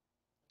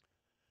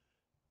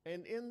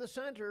 And in the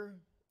center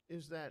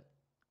is that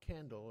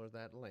candle or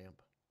that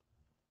lamp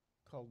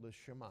called the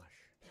Shamash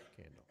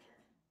candle.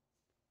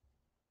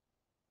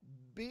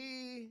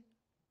 Be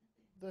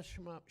the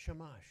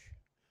Shamash.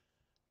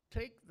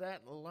 Take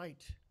that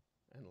light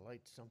and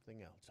light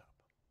something else up.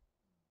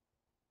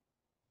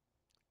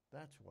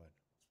 That's what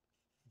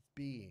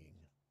being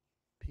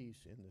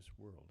peace in this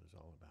world is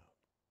all about.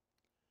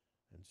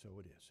 And so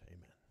it is.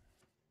 Amen.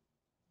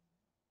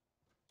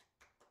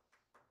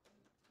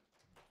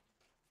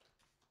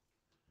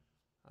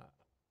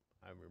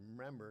 I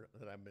remember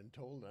that I've been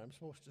told that I'm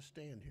supposed to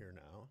stand here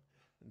now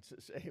and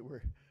to say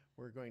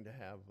we're going to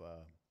have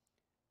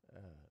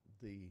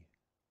the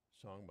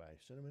song by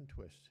Cinnamon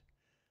Twist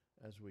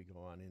as we go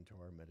on into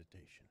our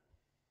meditation.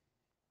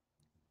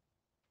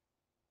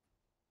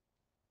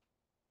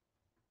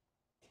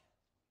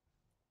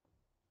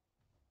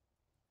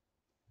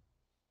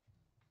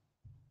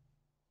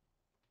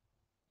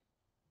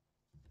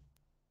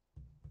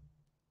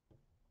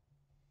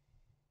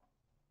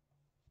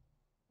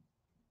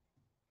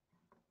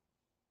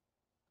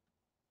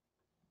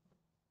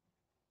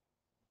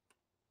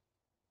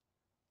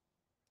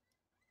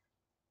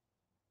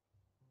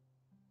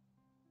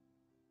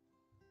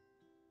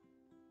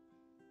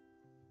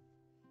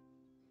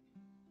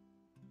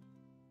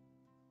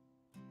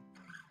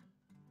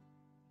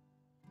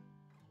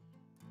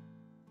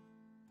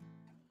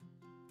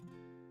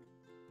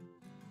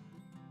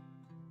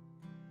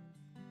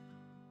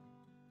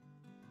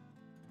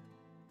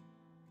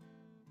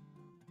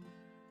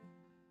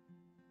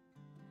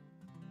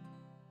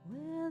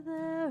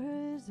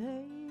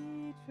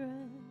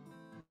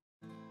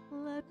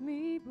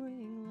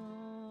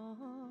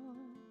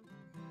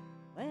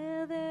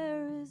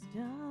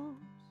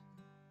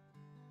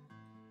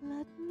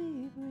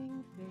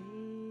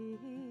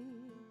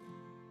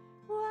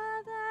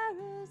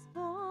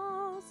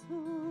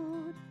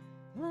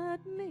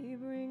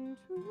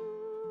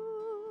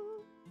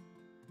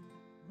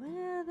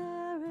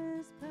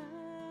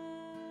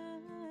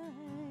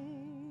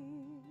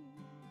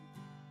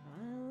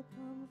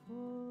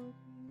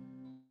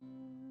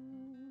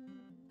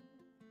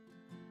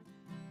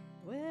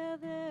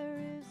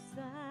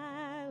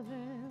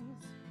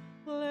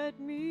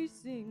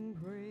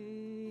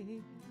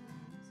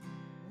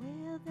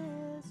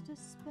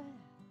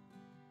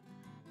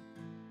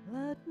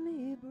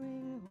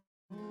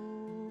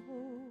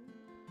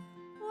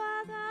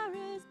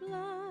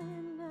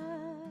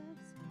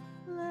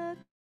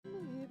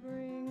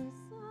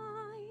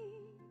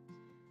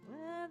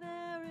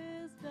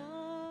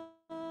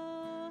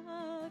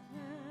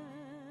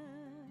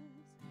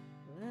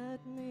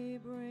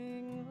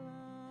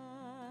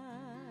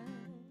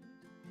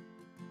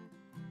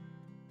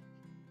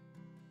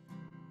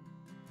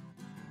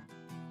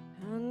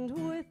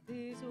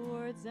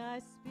 I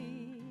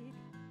speak,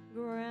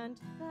 grant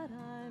that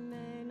I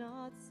may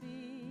not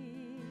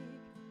seek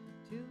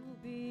to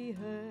be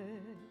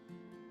heard,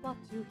 but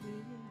to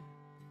hear,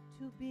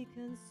 to be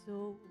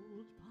consoled,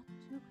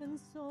 but to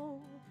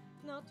console,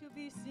 not to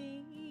be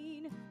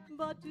seen,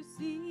 but to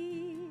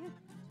see,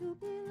 to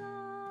be loved,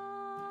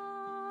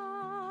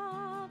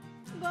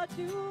 but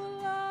to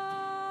love.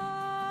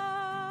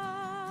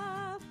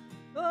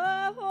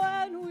 Oh,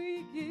 when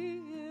we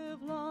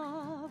give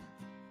love,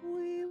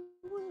 we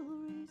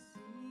will receive.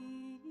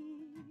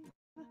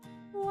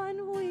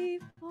 When we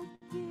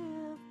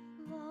forgive,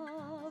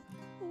 love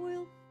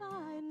will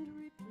find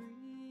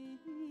reprieve.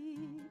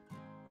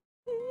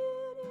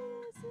 It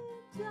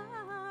isn't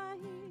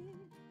dying,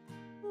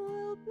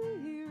 will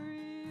be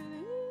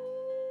released.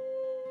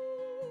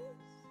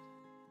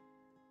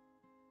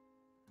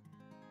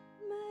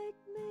 Make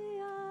me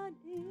an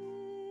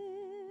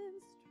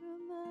instrument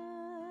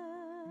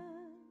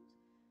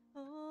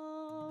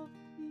of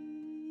peace.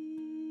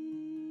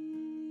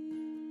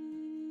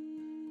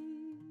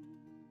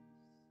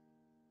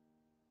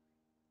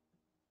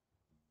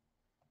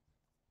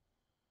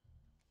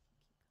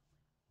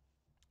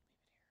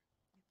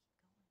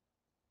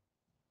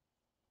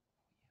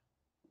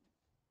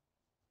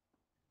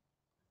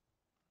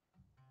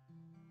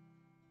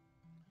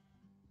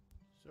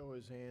 So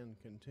as Anne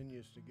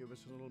continues to give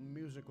us a little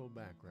musical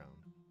background,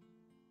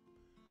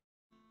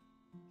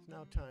 it's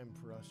now time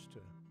for us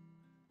to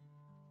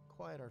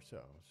quiet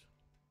ourselves,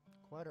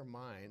 quiet our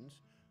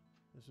minds.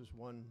 This is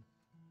one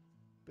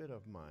bit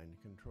of mind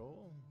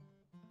control.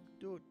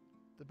 Do it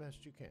the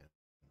best you can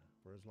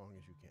for as long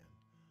as you can.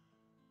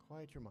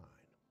 Quiet your mind,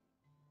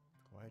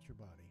 quiet your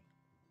body.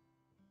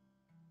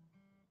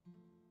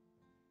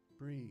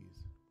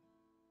 Breathe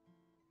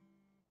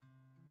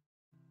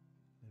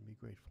and be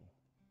grateful.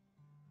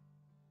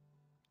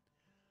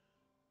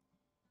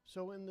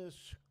 So in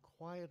this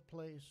quiet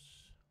place,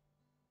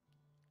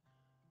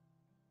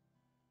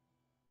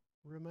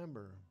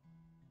 remember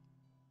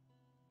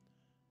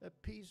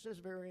that peace is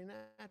very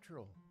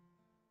natural.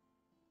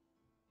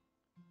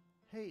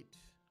 Hate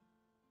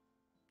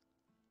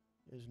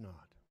is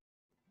not.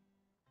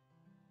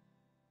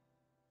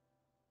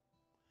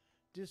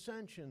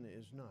 Dissension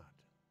is not.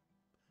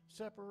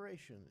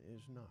 Separation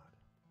is not.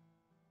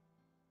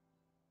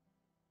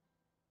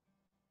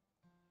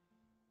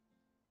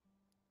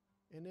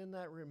 And in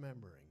that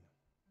remembering,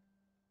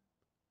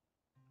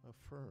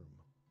 affirm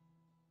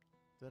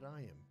that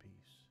I am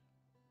peace.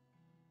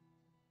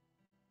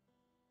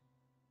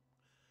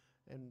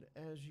 And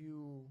as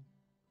you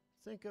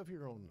think of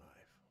your own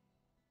life,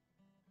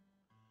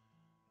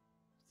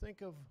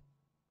 think of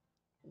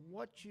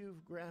what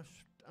you've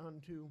grasped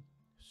onto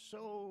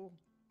so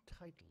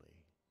tightly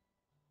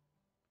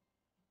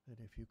that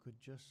if you could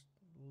just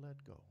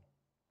let go,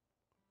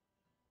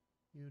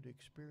 you'd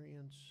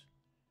experience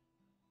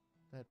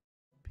that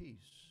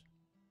peace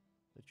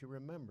that you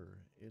remember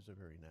is a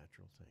very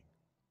natural thing.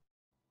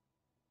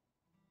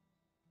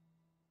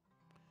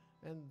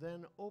 And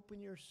then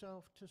open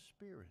yourself to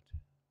spirit.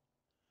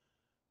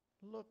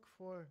 Look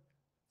for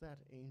that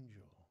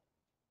angel.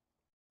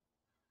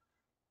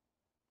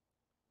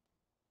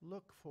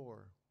 Look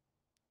for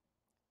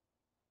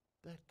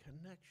that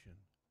connection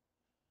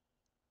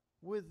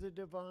with the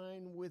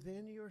divine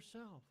within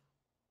yourself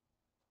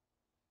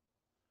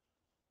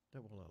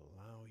that will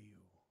allow you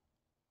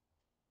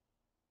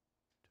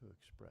to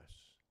express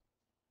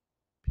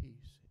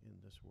peace in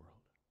this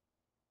world.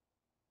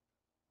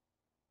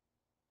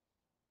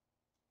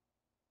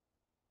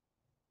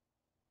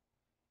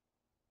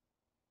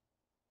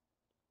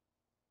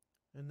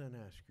 And then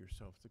ask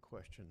yourself the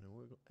question, and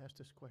we'll ask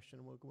this question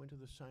and we'll go into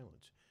the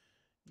silence.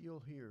 You'll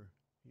hear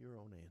your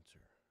own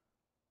answer.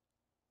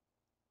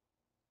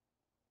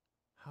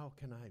 How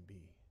can I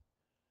be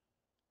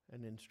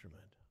an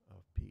instrument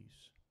of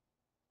peace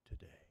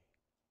today?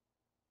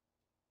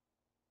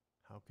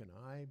 How can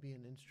I be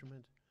an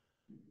instrument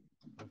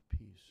of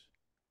peace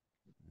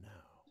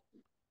now,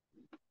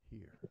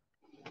 here?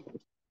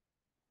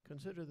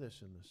 Consider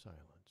this in the silence.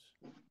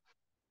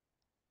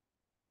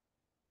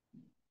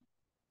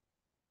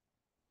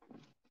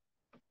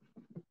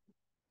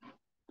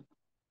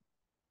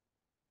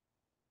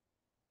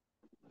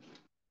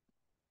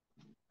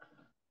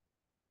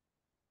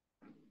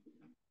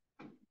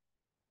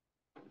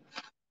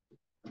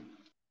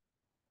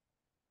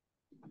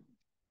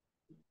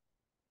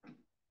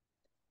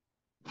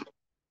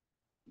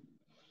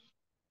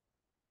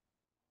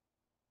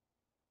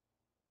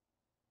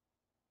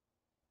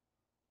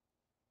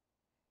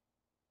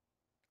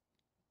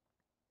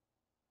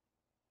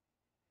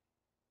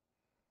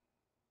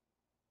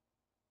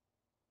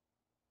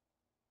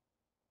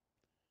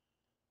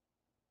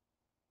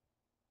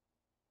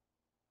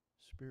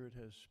 Spirit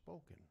has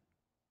spoken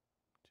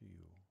to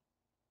you,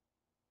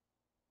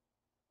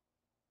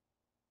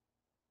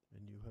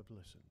 and you have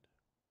listened.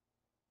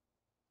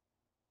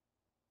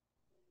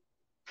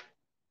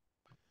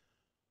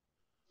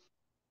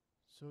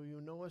 So you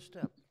know a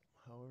step,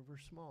 however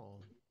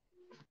small,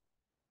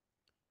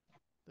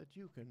 that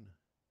you can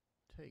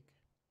take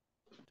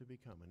to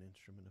become an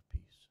instrument of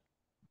peace.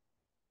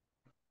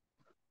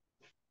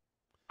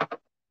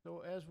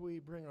 So as we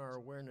bring our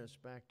awareness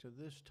back to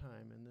this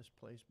time and this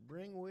place,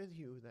 bring with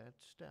you that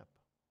step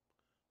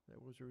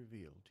that was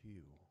revealed to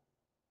you.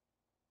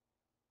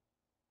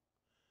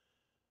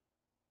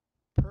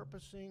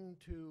 Purposing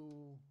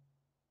to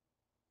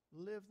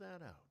live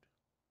that out,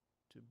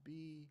 to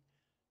be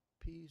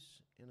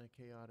peace in a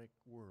chaotic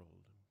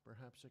world,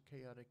 perhaps a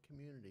chaotic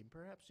community,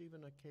 perhaps even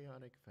a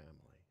chaotic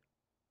family.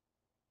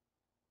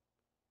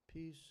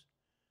 Peace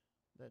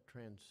that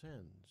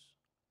transcends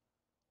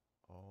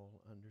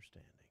all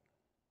understanding.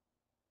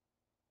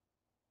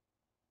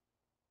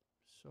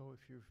 So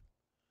if you've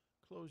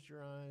closed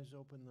your eyes,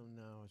 open them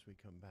now as we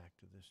come back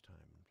to this time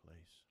and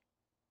place.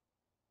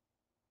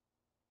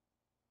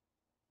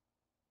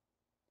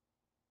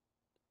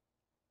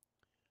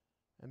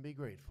 And be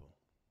grateful.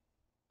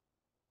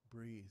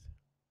 Breathe.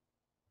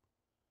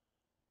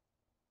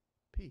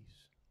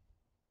 Peace.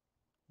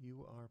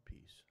 You are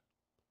peace,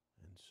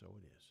 and so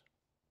it is.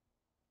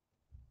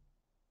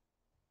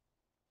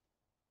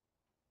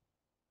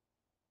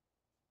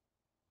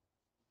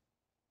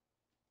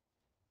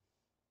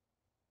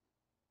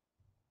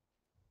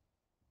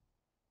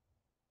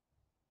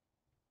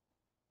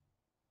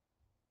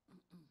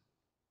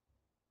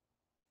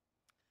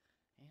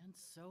 And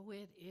so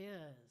it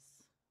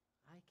is.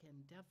 I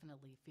can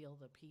definitely feel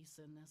the peace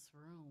in this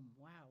room.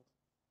 Wow.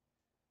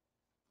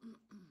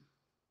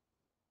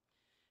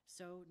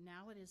 So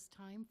now it is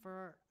time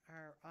for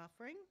our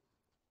offering.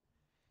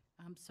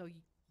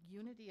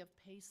 Unity of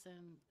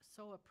Payson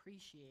so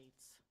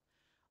appreciates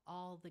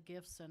all the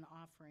gifts and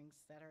offerings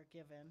that are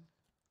given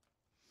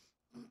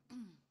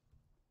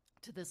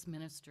to this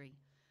ministry.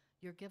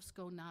 Your gifts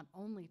go not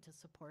only to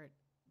support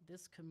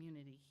this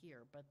community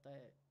here, but the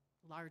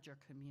larger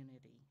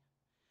community.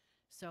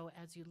 So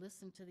as you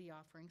listen to the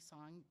offering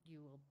song,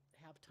 you will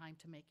have time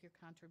to make your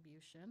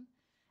contribution.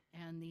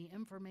 And the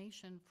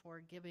information for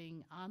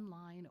giving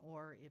online,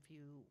 or if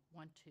you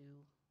want to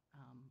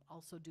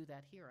also do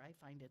that here, I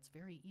find it's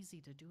very easy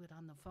to do it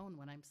on the phone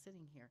when I'm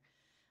sitting here.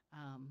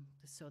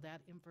 So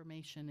that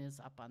information is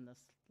up on the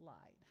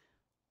slide.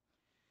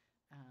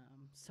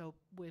 So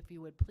if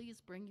you would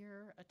please bring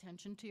your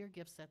attention to your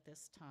gifts at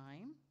this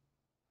time,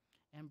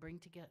 and bring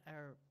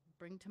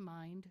to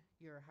mind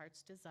your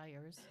heart's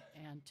desires,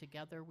 and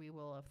together we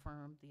will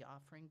affirm the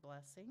offering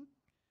blessing.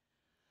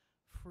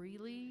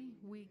 Freely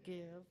we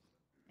give,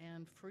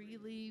 and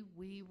freely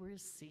we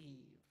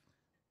receive.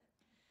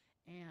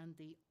 And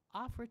the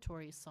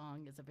offertory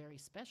song is a very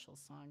special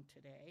song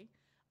today,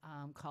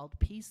 called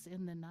Peace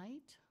in the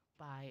Night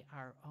by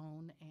our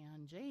own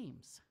Ann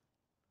James.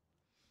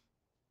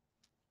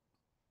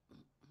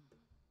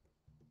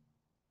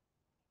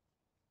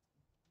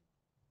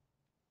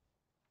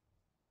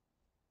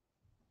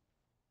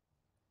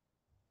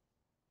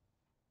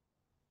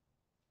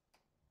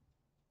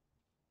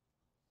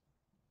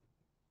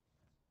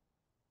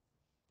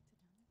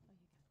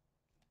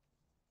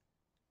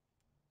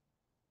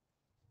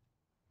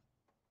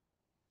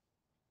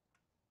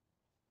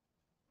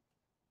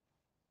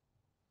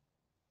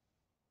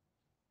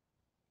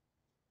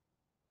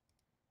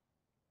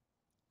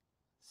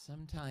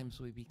 Sometimes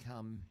we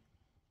become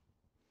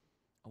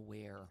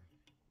aware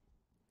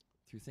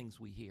through things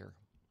we hear.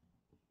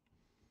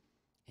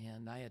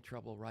 And I had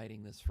trouble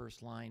writing this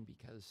first line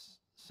because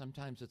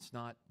sometimes it's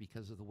not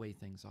because of the way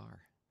things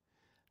are.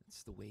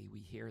 It's the way we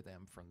hear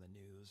them from the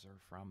news, or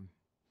from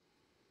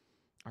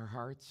our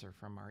hearts, or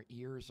from our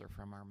ears, or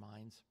from our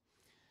minds.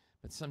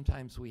 But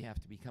sometimes we have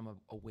to become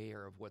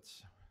aware of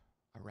what's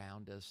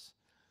around us,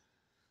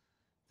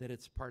 that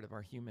it's part of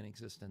our human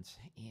existence,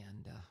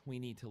 and we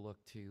need to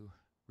look to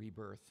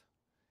rebirth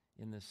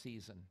in this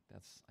season.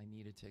 I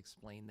needed to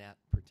explain that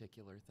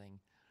particular thing,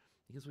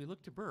 because we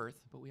look to birth,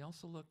 but we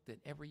also look that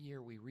every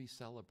year we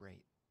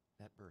re-celebrate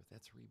that birth.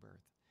 That's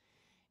rebirth.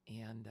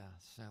 And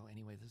so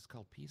anyway, this is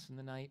called Peace in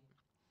the Night,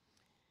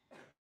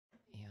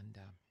 and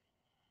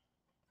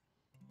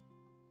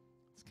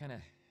it's kind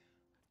of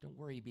don't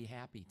worry, be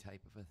happy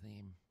type of a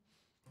theme.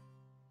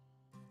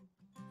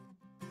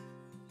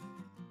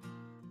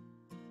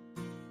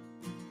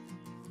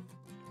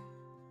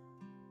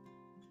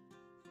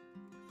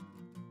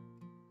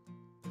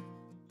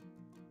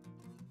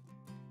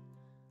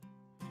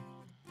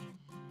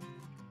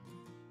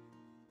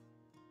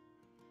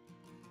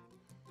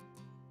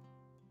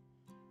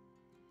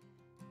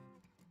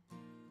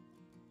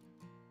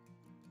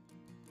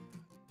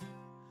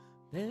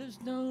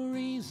 There's no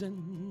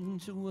reason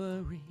to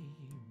worry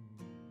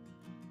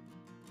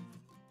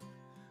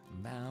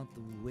about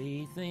the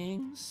way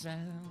things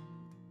sound.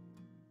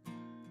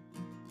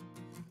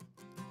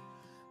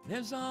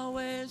 There's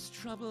always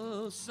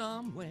trouble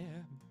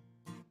somewhere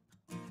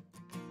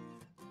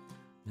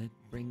that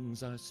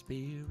brings our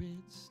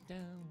spirits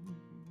down.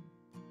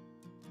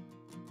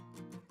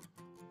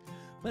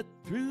 But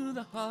through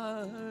the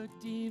heart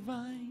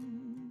divine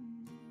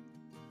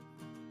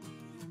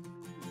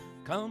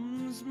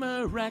comes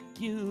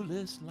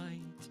miraculous light,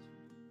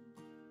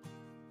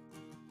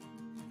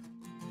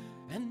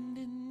 and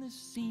in this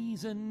season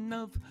season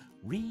of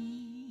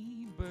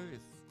rebirth.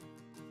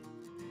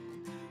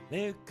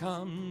 There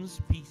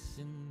comes peace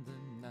in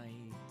the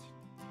night,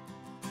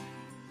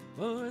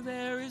 for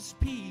there is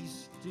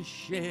peace to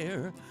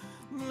share.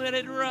 Let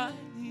it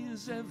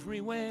rise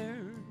everywhere.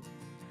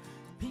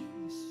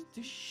 Peace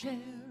to share,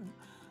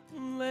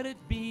 let it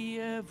be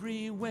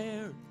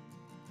everywhere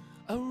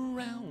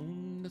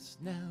around us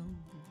now.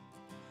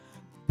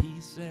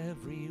 Peace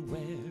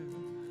everywhere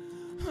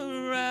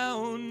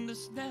around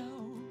us now.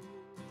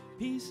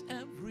 Peace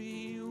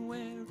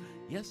everywhere.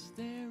 Yes,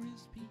 there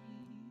is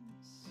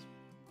peace.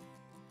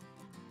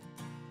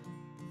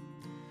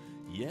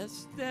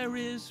 Yes, there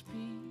is peace.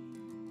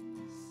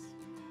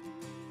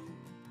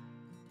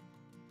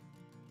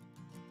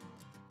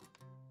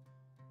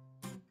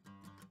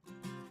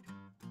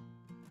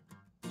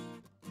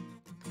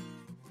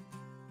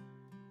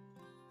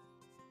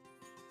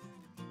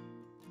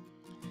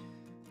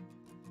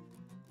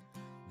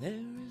 There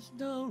is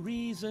no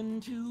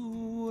reason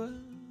to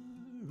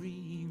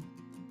worry.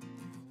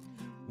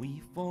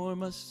 We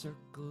form a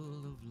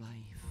circle of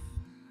life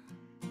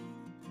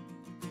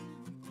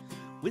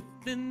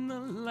within the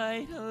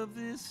light of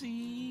this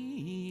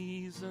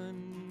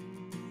season.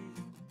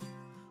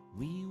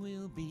 We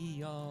will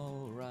be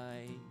all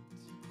right.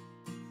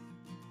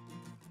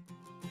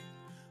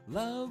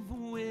 Love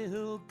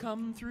will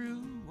come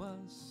through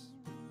us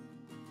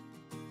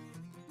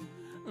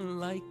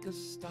like a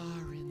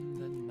star in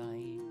the night.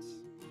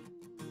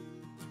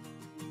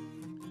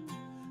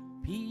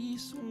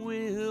 Peace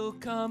will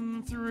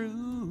come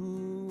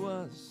through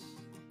us.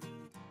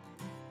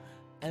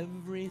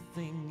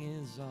 Everything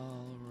is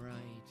all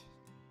right.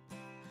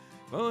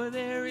 For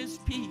there is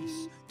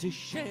peace to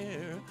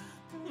share.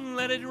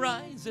 Let it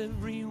rise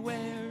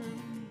everywhere.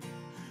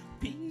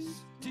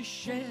 Peace to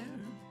share.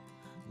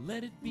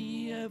 Let it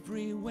be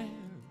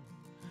everywhere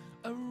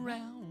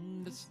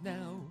around us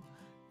now.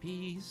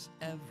 Peace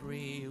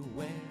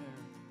everywhere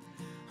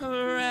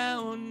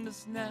around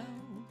us now.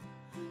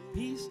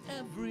 Peace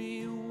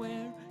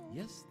everywhere.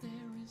 Yes, there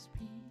is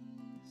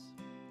peace.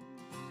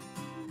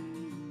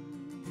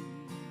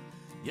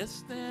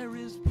 Yes, there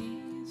is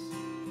peace.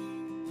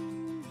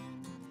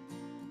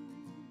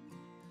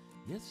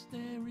 Yes,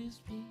 there is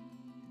peace.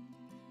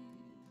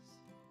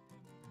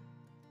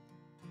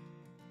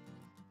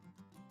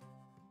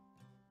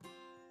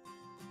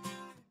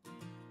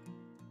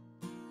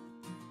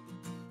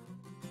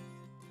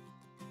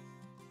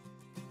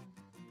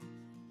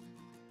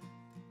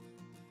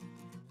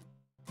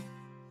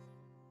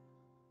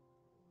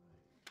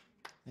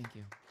 Thank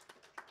you.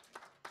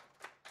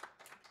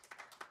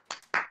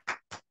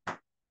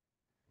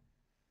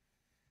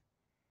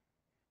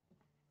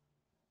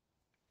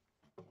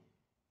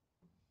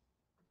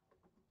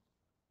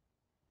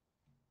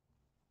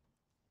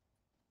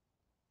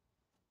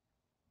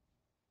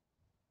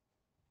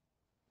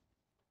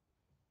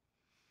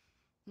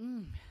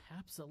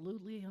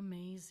 Absolutely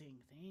amazing.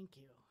 Thank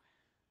you.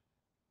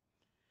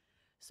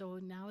 So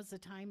now is the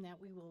time that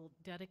we will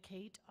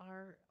dedicate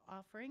our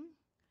offering.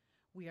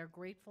 We are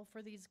grateful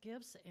for these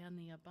gifts and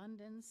the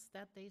abundance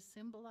that they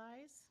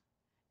symbolize,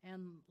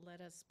 and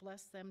let us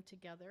bless them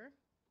together.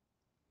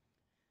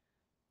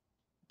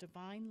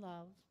 Divine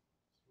love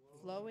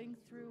flowing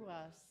through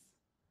us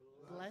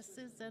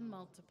blesses and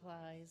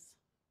multiplies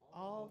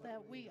all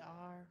that we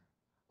are,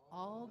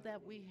 all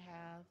that we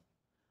have,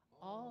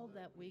 all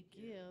that we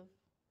give,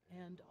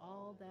 and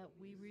all that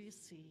we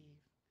receive.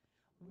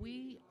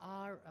 We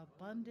are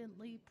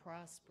abundantly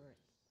prospered,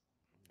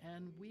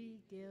 and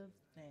we give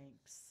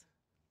thanks.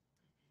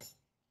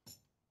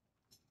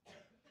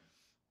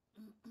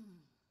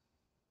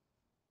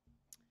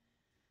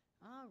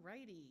 All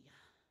righty.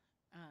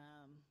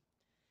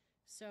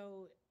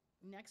 So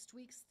next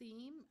week's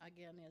theme,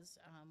 again, is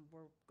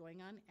we're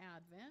going on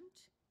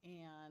Advent,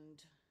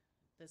 and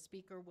the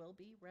speaker will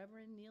be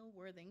Reverend Neal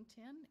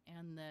Worthington,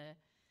 and the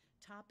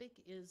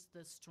topic is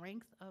the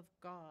strength of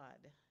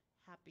God,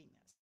 happiness.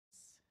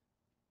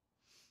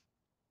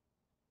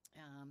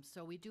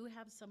 So we do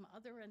have some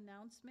other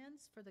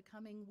announcements for the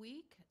coming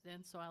week,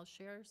 and so I'll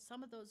share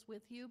some of those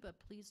with you, but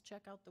please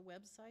check out the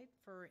website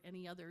for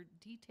any other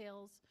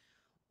details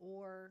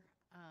or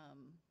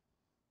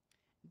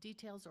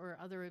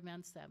other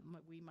events that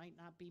we might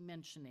not be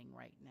mentioning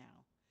right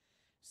now.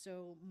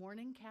 So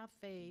Morning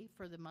Cafe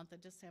for the month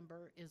of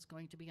December is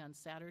going to be on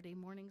Saturday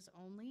mornings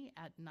only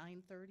at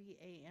 9:30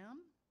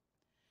 a.m.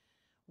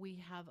 We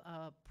have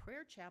a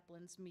prayer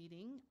chaplains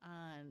meeting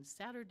on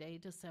Saturday,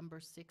 December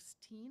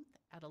 16th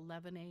at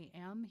 11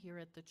 a.m. here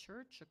at the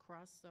church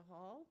across the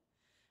hall.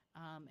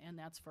 And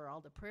that's for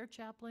all the prayer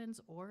chaplains,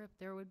 or if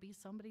there would be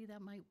somebody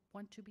that might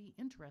want to be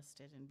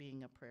interested in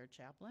being a prayer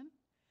chaplain.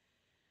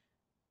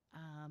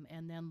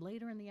 And then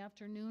later in the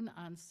afternoon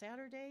on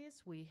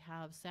Saturdays, we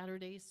have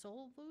Saturday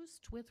Soul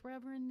Boost with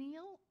Reverend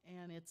Neal,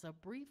 and it's a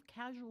brief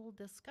casual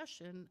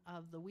discussion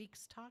of the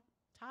week's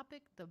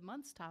topic, the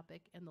month's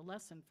topic, and the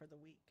lesson for the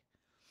week.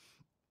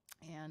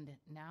 And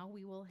now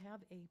we will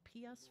have a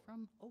PS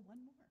from,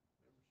 one more.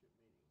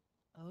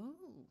 Oh,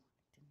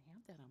 I didn't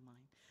have that on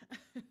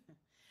mine.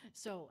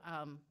 So,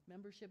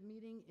 membership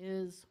meeting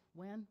is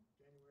when?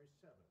 January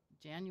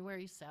 7th.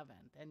 January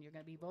 7th, and you're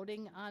going to be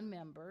voting on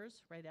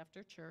members right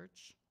after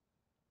church.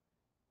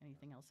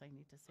 Anything else I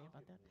need to say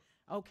about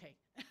that? Okay,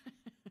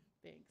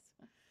 thanks.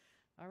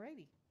 All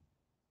righty.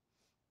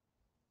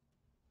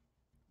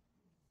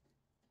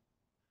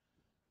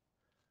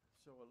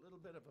 So a little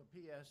bit of a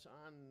PS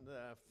on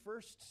the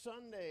first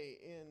Sunday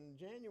in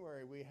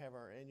January, we have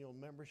our annual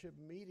membership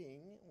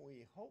meeting.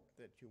 We hope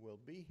that you will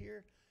be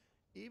here.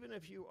 Even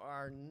if you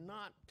are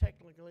not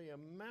technically a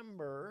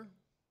member,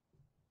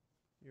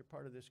 you're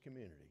part of this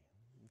community.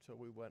 And so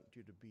we want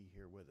you to be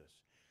here with us.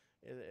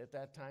 At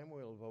that time,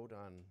 we'll vote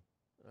on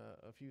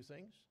a few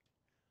things.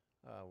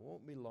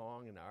 Won't be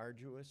long and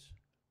arduous.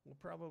 We'll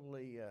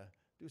probably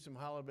do some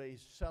holiday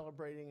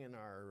celebrating in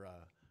our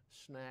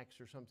snacks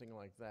or something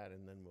like that,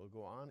 and then we'll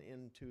go on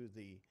into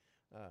the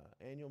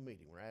annual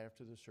meeting right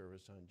after the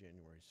service on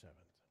January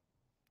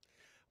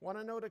 7th. Want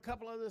to note a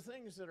couple other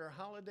things that are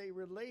holiday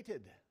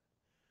related.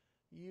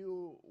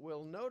 You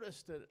will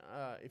notice that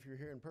if you're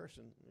here in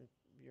person, if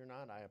you're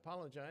not, I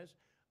apologize,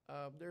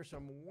 there's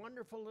some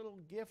wonderful little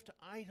gift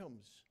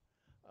items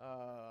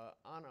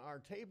on our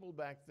table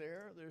back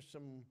there. There's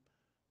some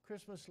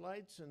Christmas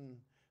lights, and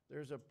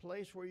there's a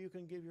place where you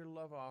can give your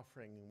love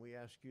offering, and we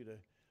ask you to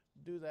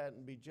do that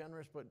and be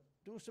generous, but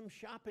do some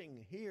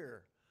shopping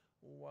here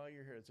while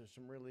you're here. There's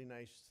some really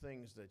nice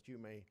things that you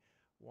may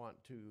want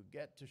to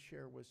get to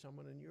share with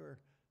someone in your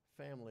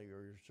family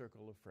or your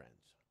circle of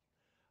friends.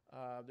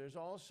 There's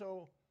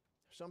also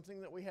something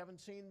that we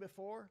haven't seen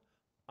before.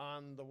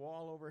 On the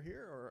wall over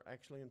here, or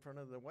actually in front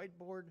of the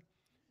whiteboard,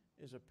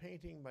 is a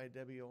painting by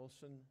Debbie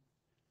Olson.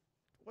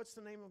 What's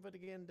the name of it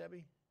again,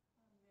 Debbie?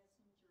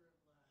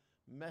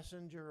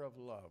 Messenger of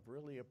Love.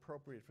 Really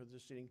appropriate for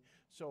this evening.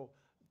 So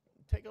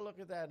take a look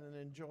at that and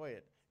enjoy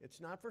it. It's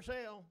not for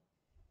sale.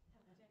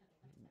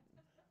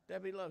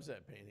 Debbie loves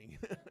that painting.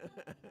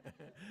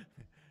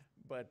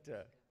 But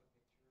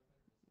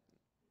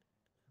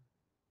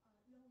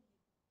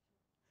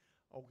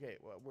okay,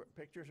 well,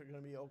 pictures are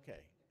going to be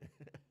okay.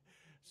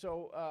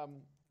 So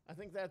I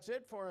think that's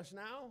it for us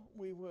now.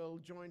 We will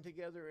join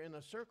together in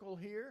a circle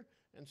here,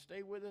 and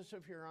stay with us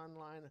if you're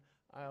online.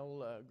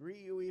 I'll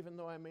greet you even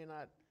though I may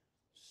not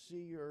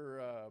see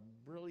your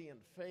brilliant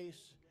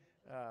face,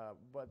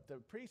 but the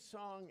priest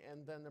song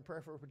and then the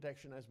prayer for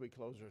protection as we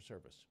close our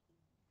service.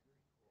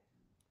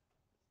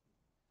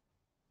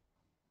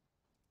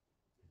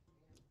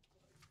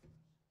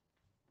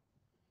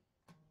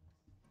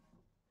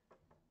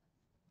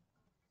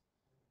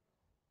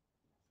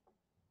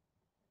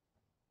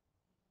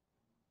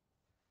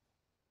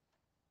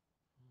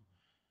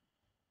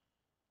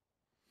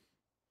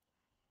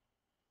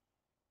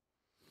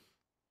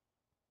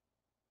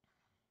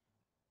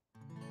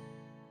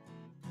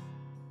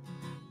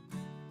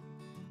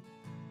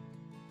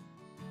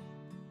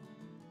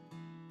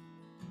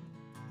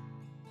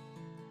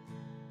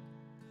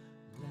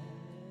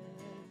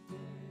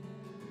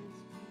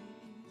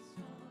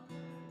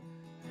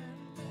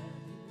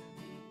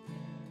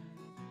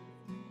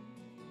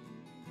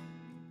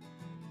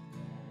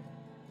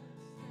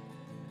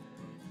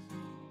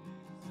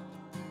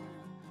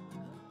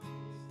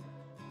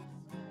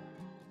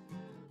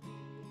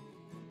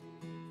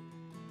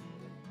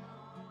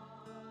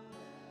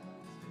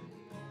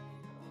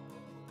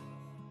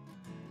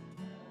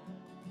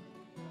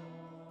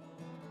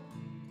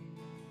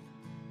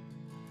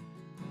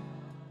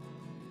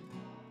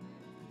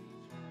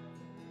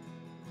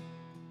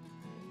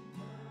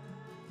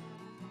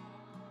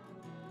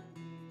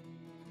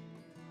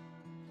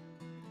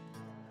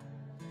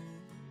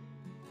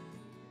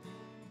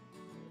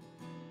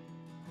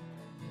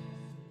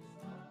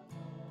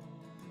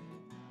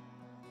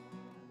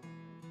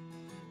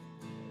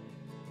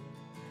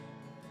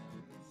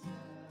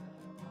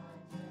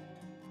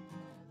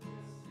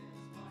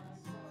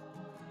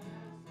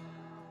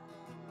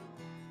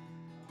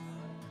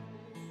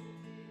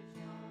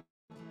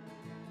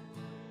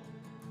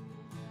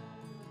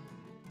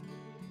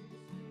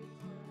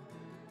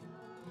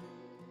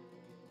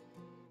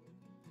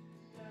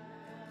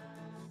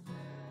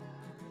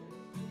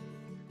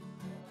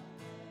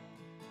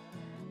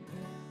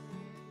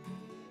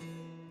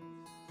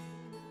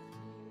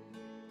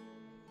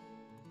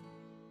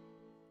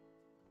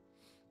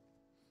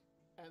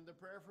 And the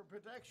prayer for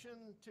protection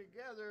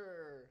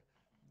together.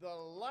 The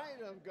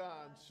light of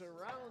God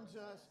surrounds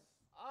us.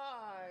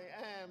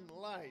 I am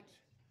light.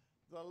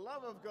 The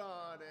love of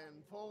God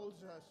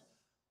enfolds us.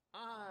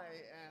 I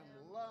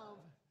am love.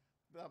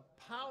 The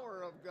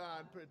power of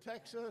God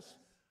protects us.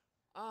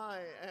 I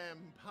am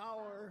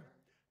power.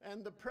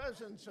 And the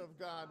presence of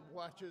God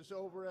watches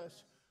over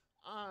us.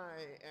 I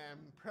am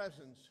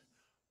presence.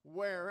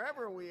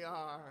 Wherever we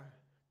are,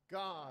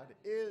 God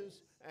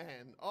is,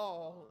 and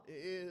all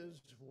is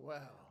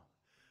well.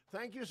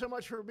 Thank you so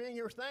much for being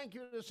here. Thank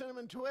you to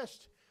Cinnamon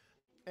Twist.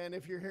 And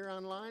if you're here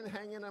online,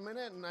 hang in a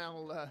minute and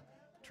I'll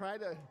try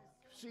to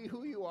see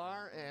who you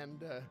are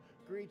and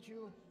greet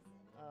you.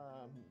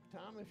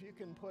 Tom, if you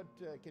can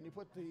can you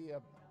put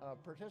the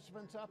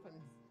participants up, and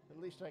at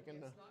least I can.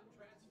 It's not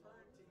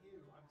transferred to you.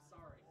 I'm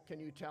sorry. Can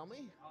you tell me?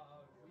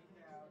 We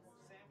have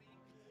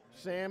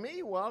Sammy,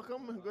 Sammy,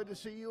 welcome. Good to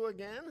see you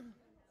again.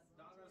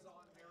 Donna's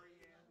on,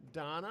 Marianne,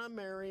 Donna,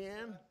 Marianne,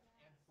 and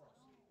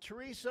Frosty.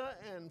 Teresa,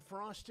 and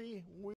Frosty.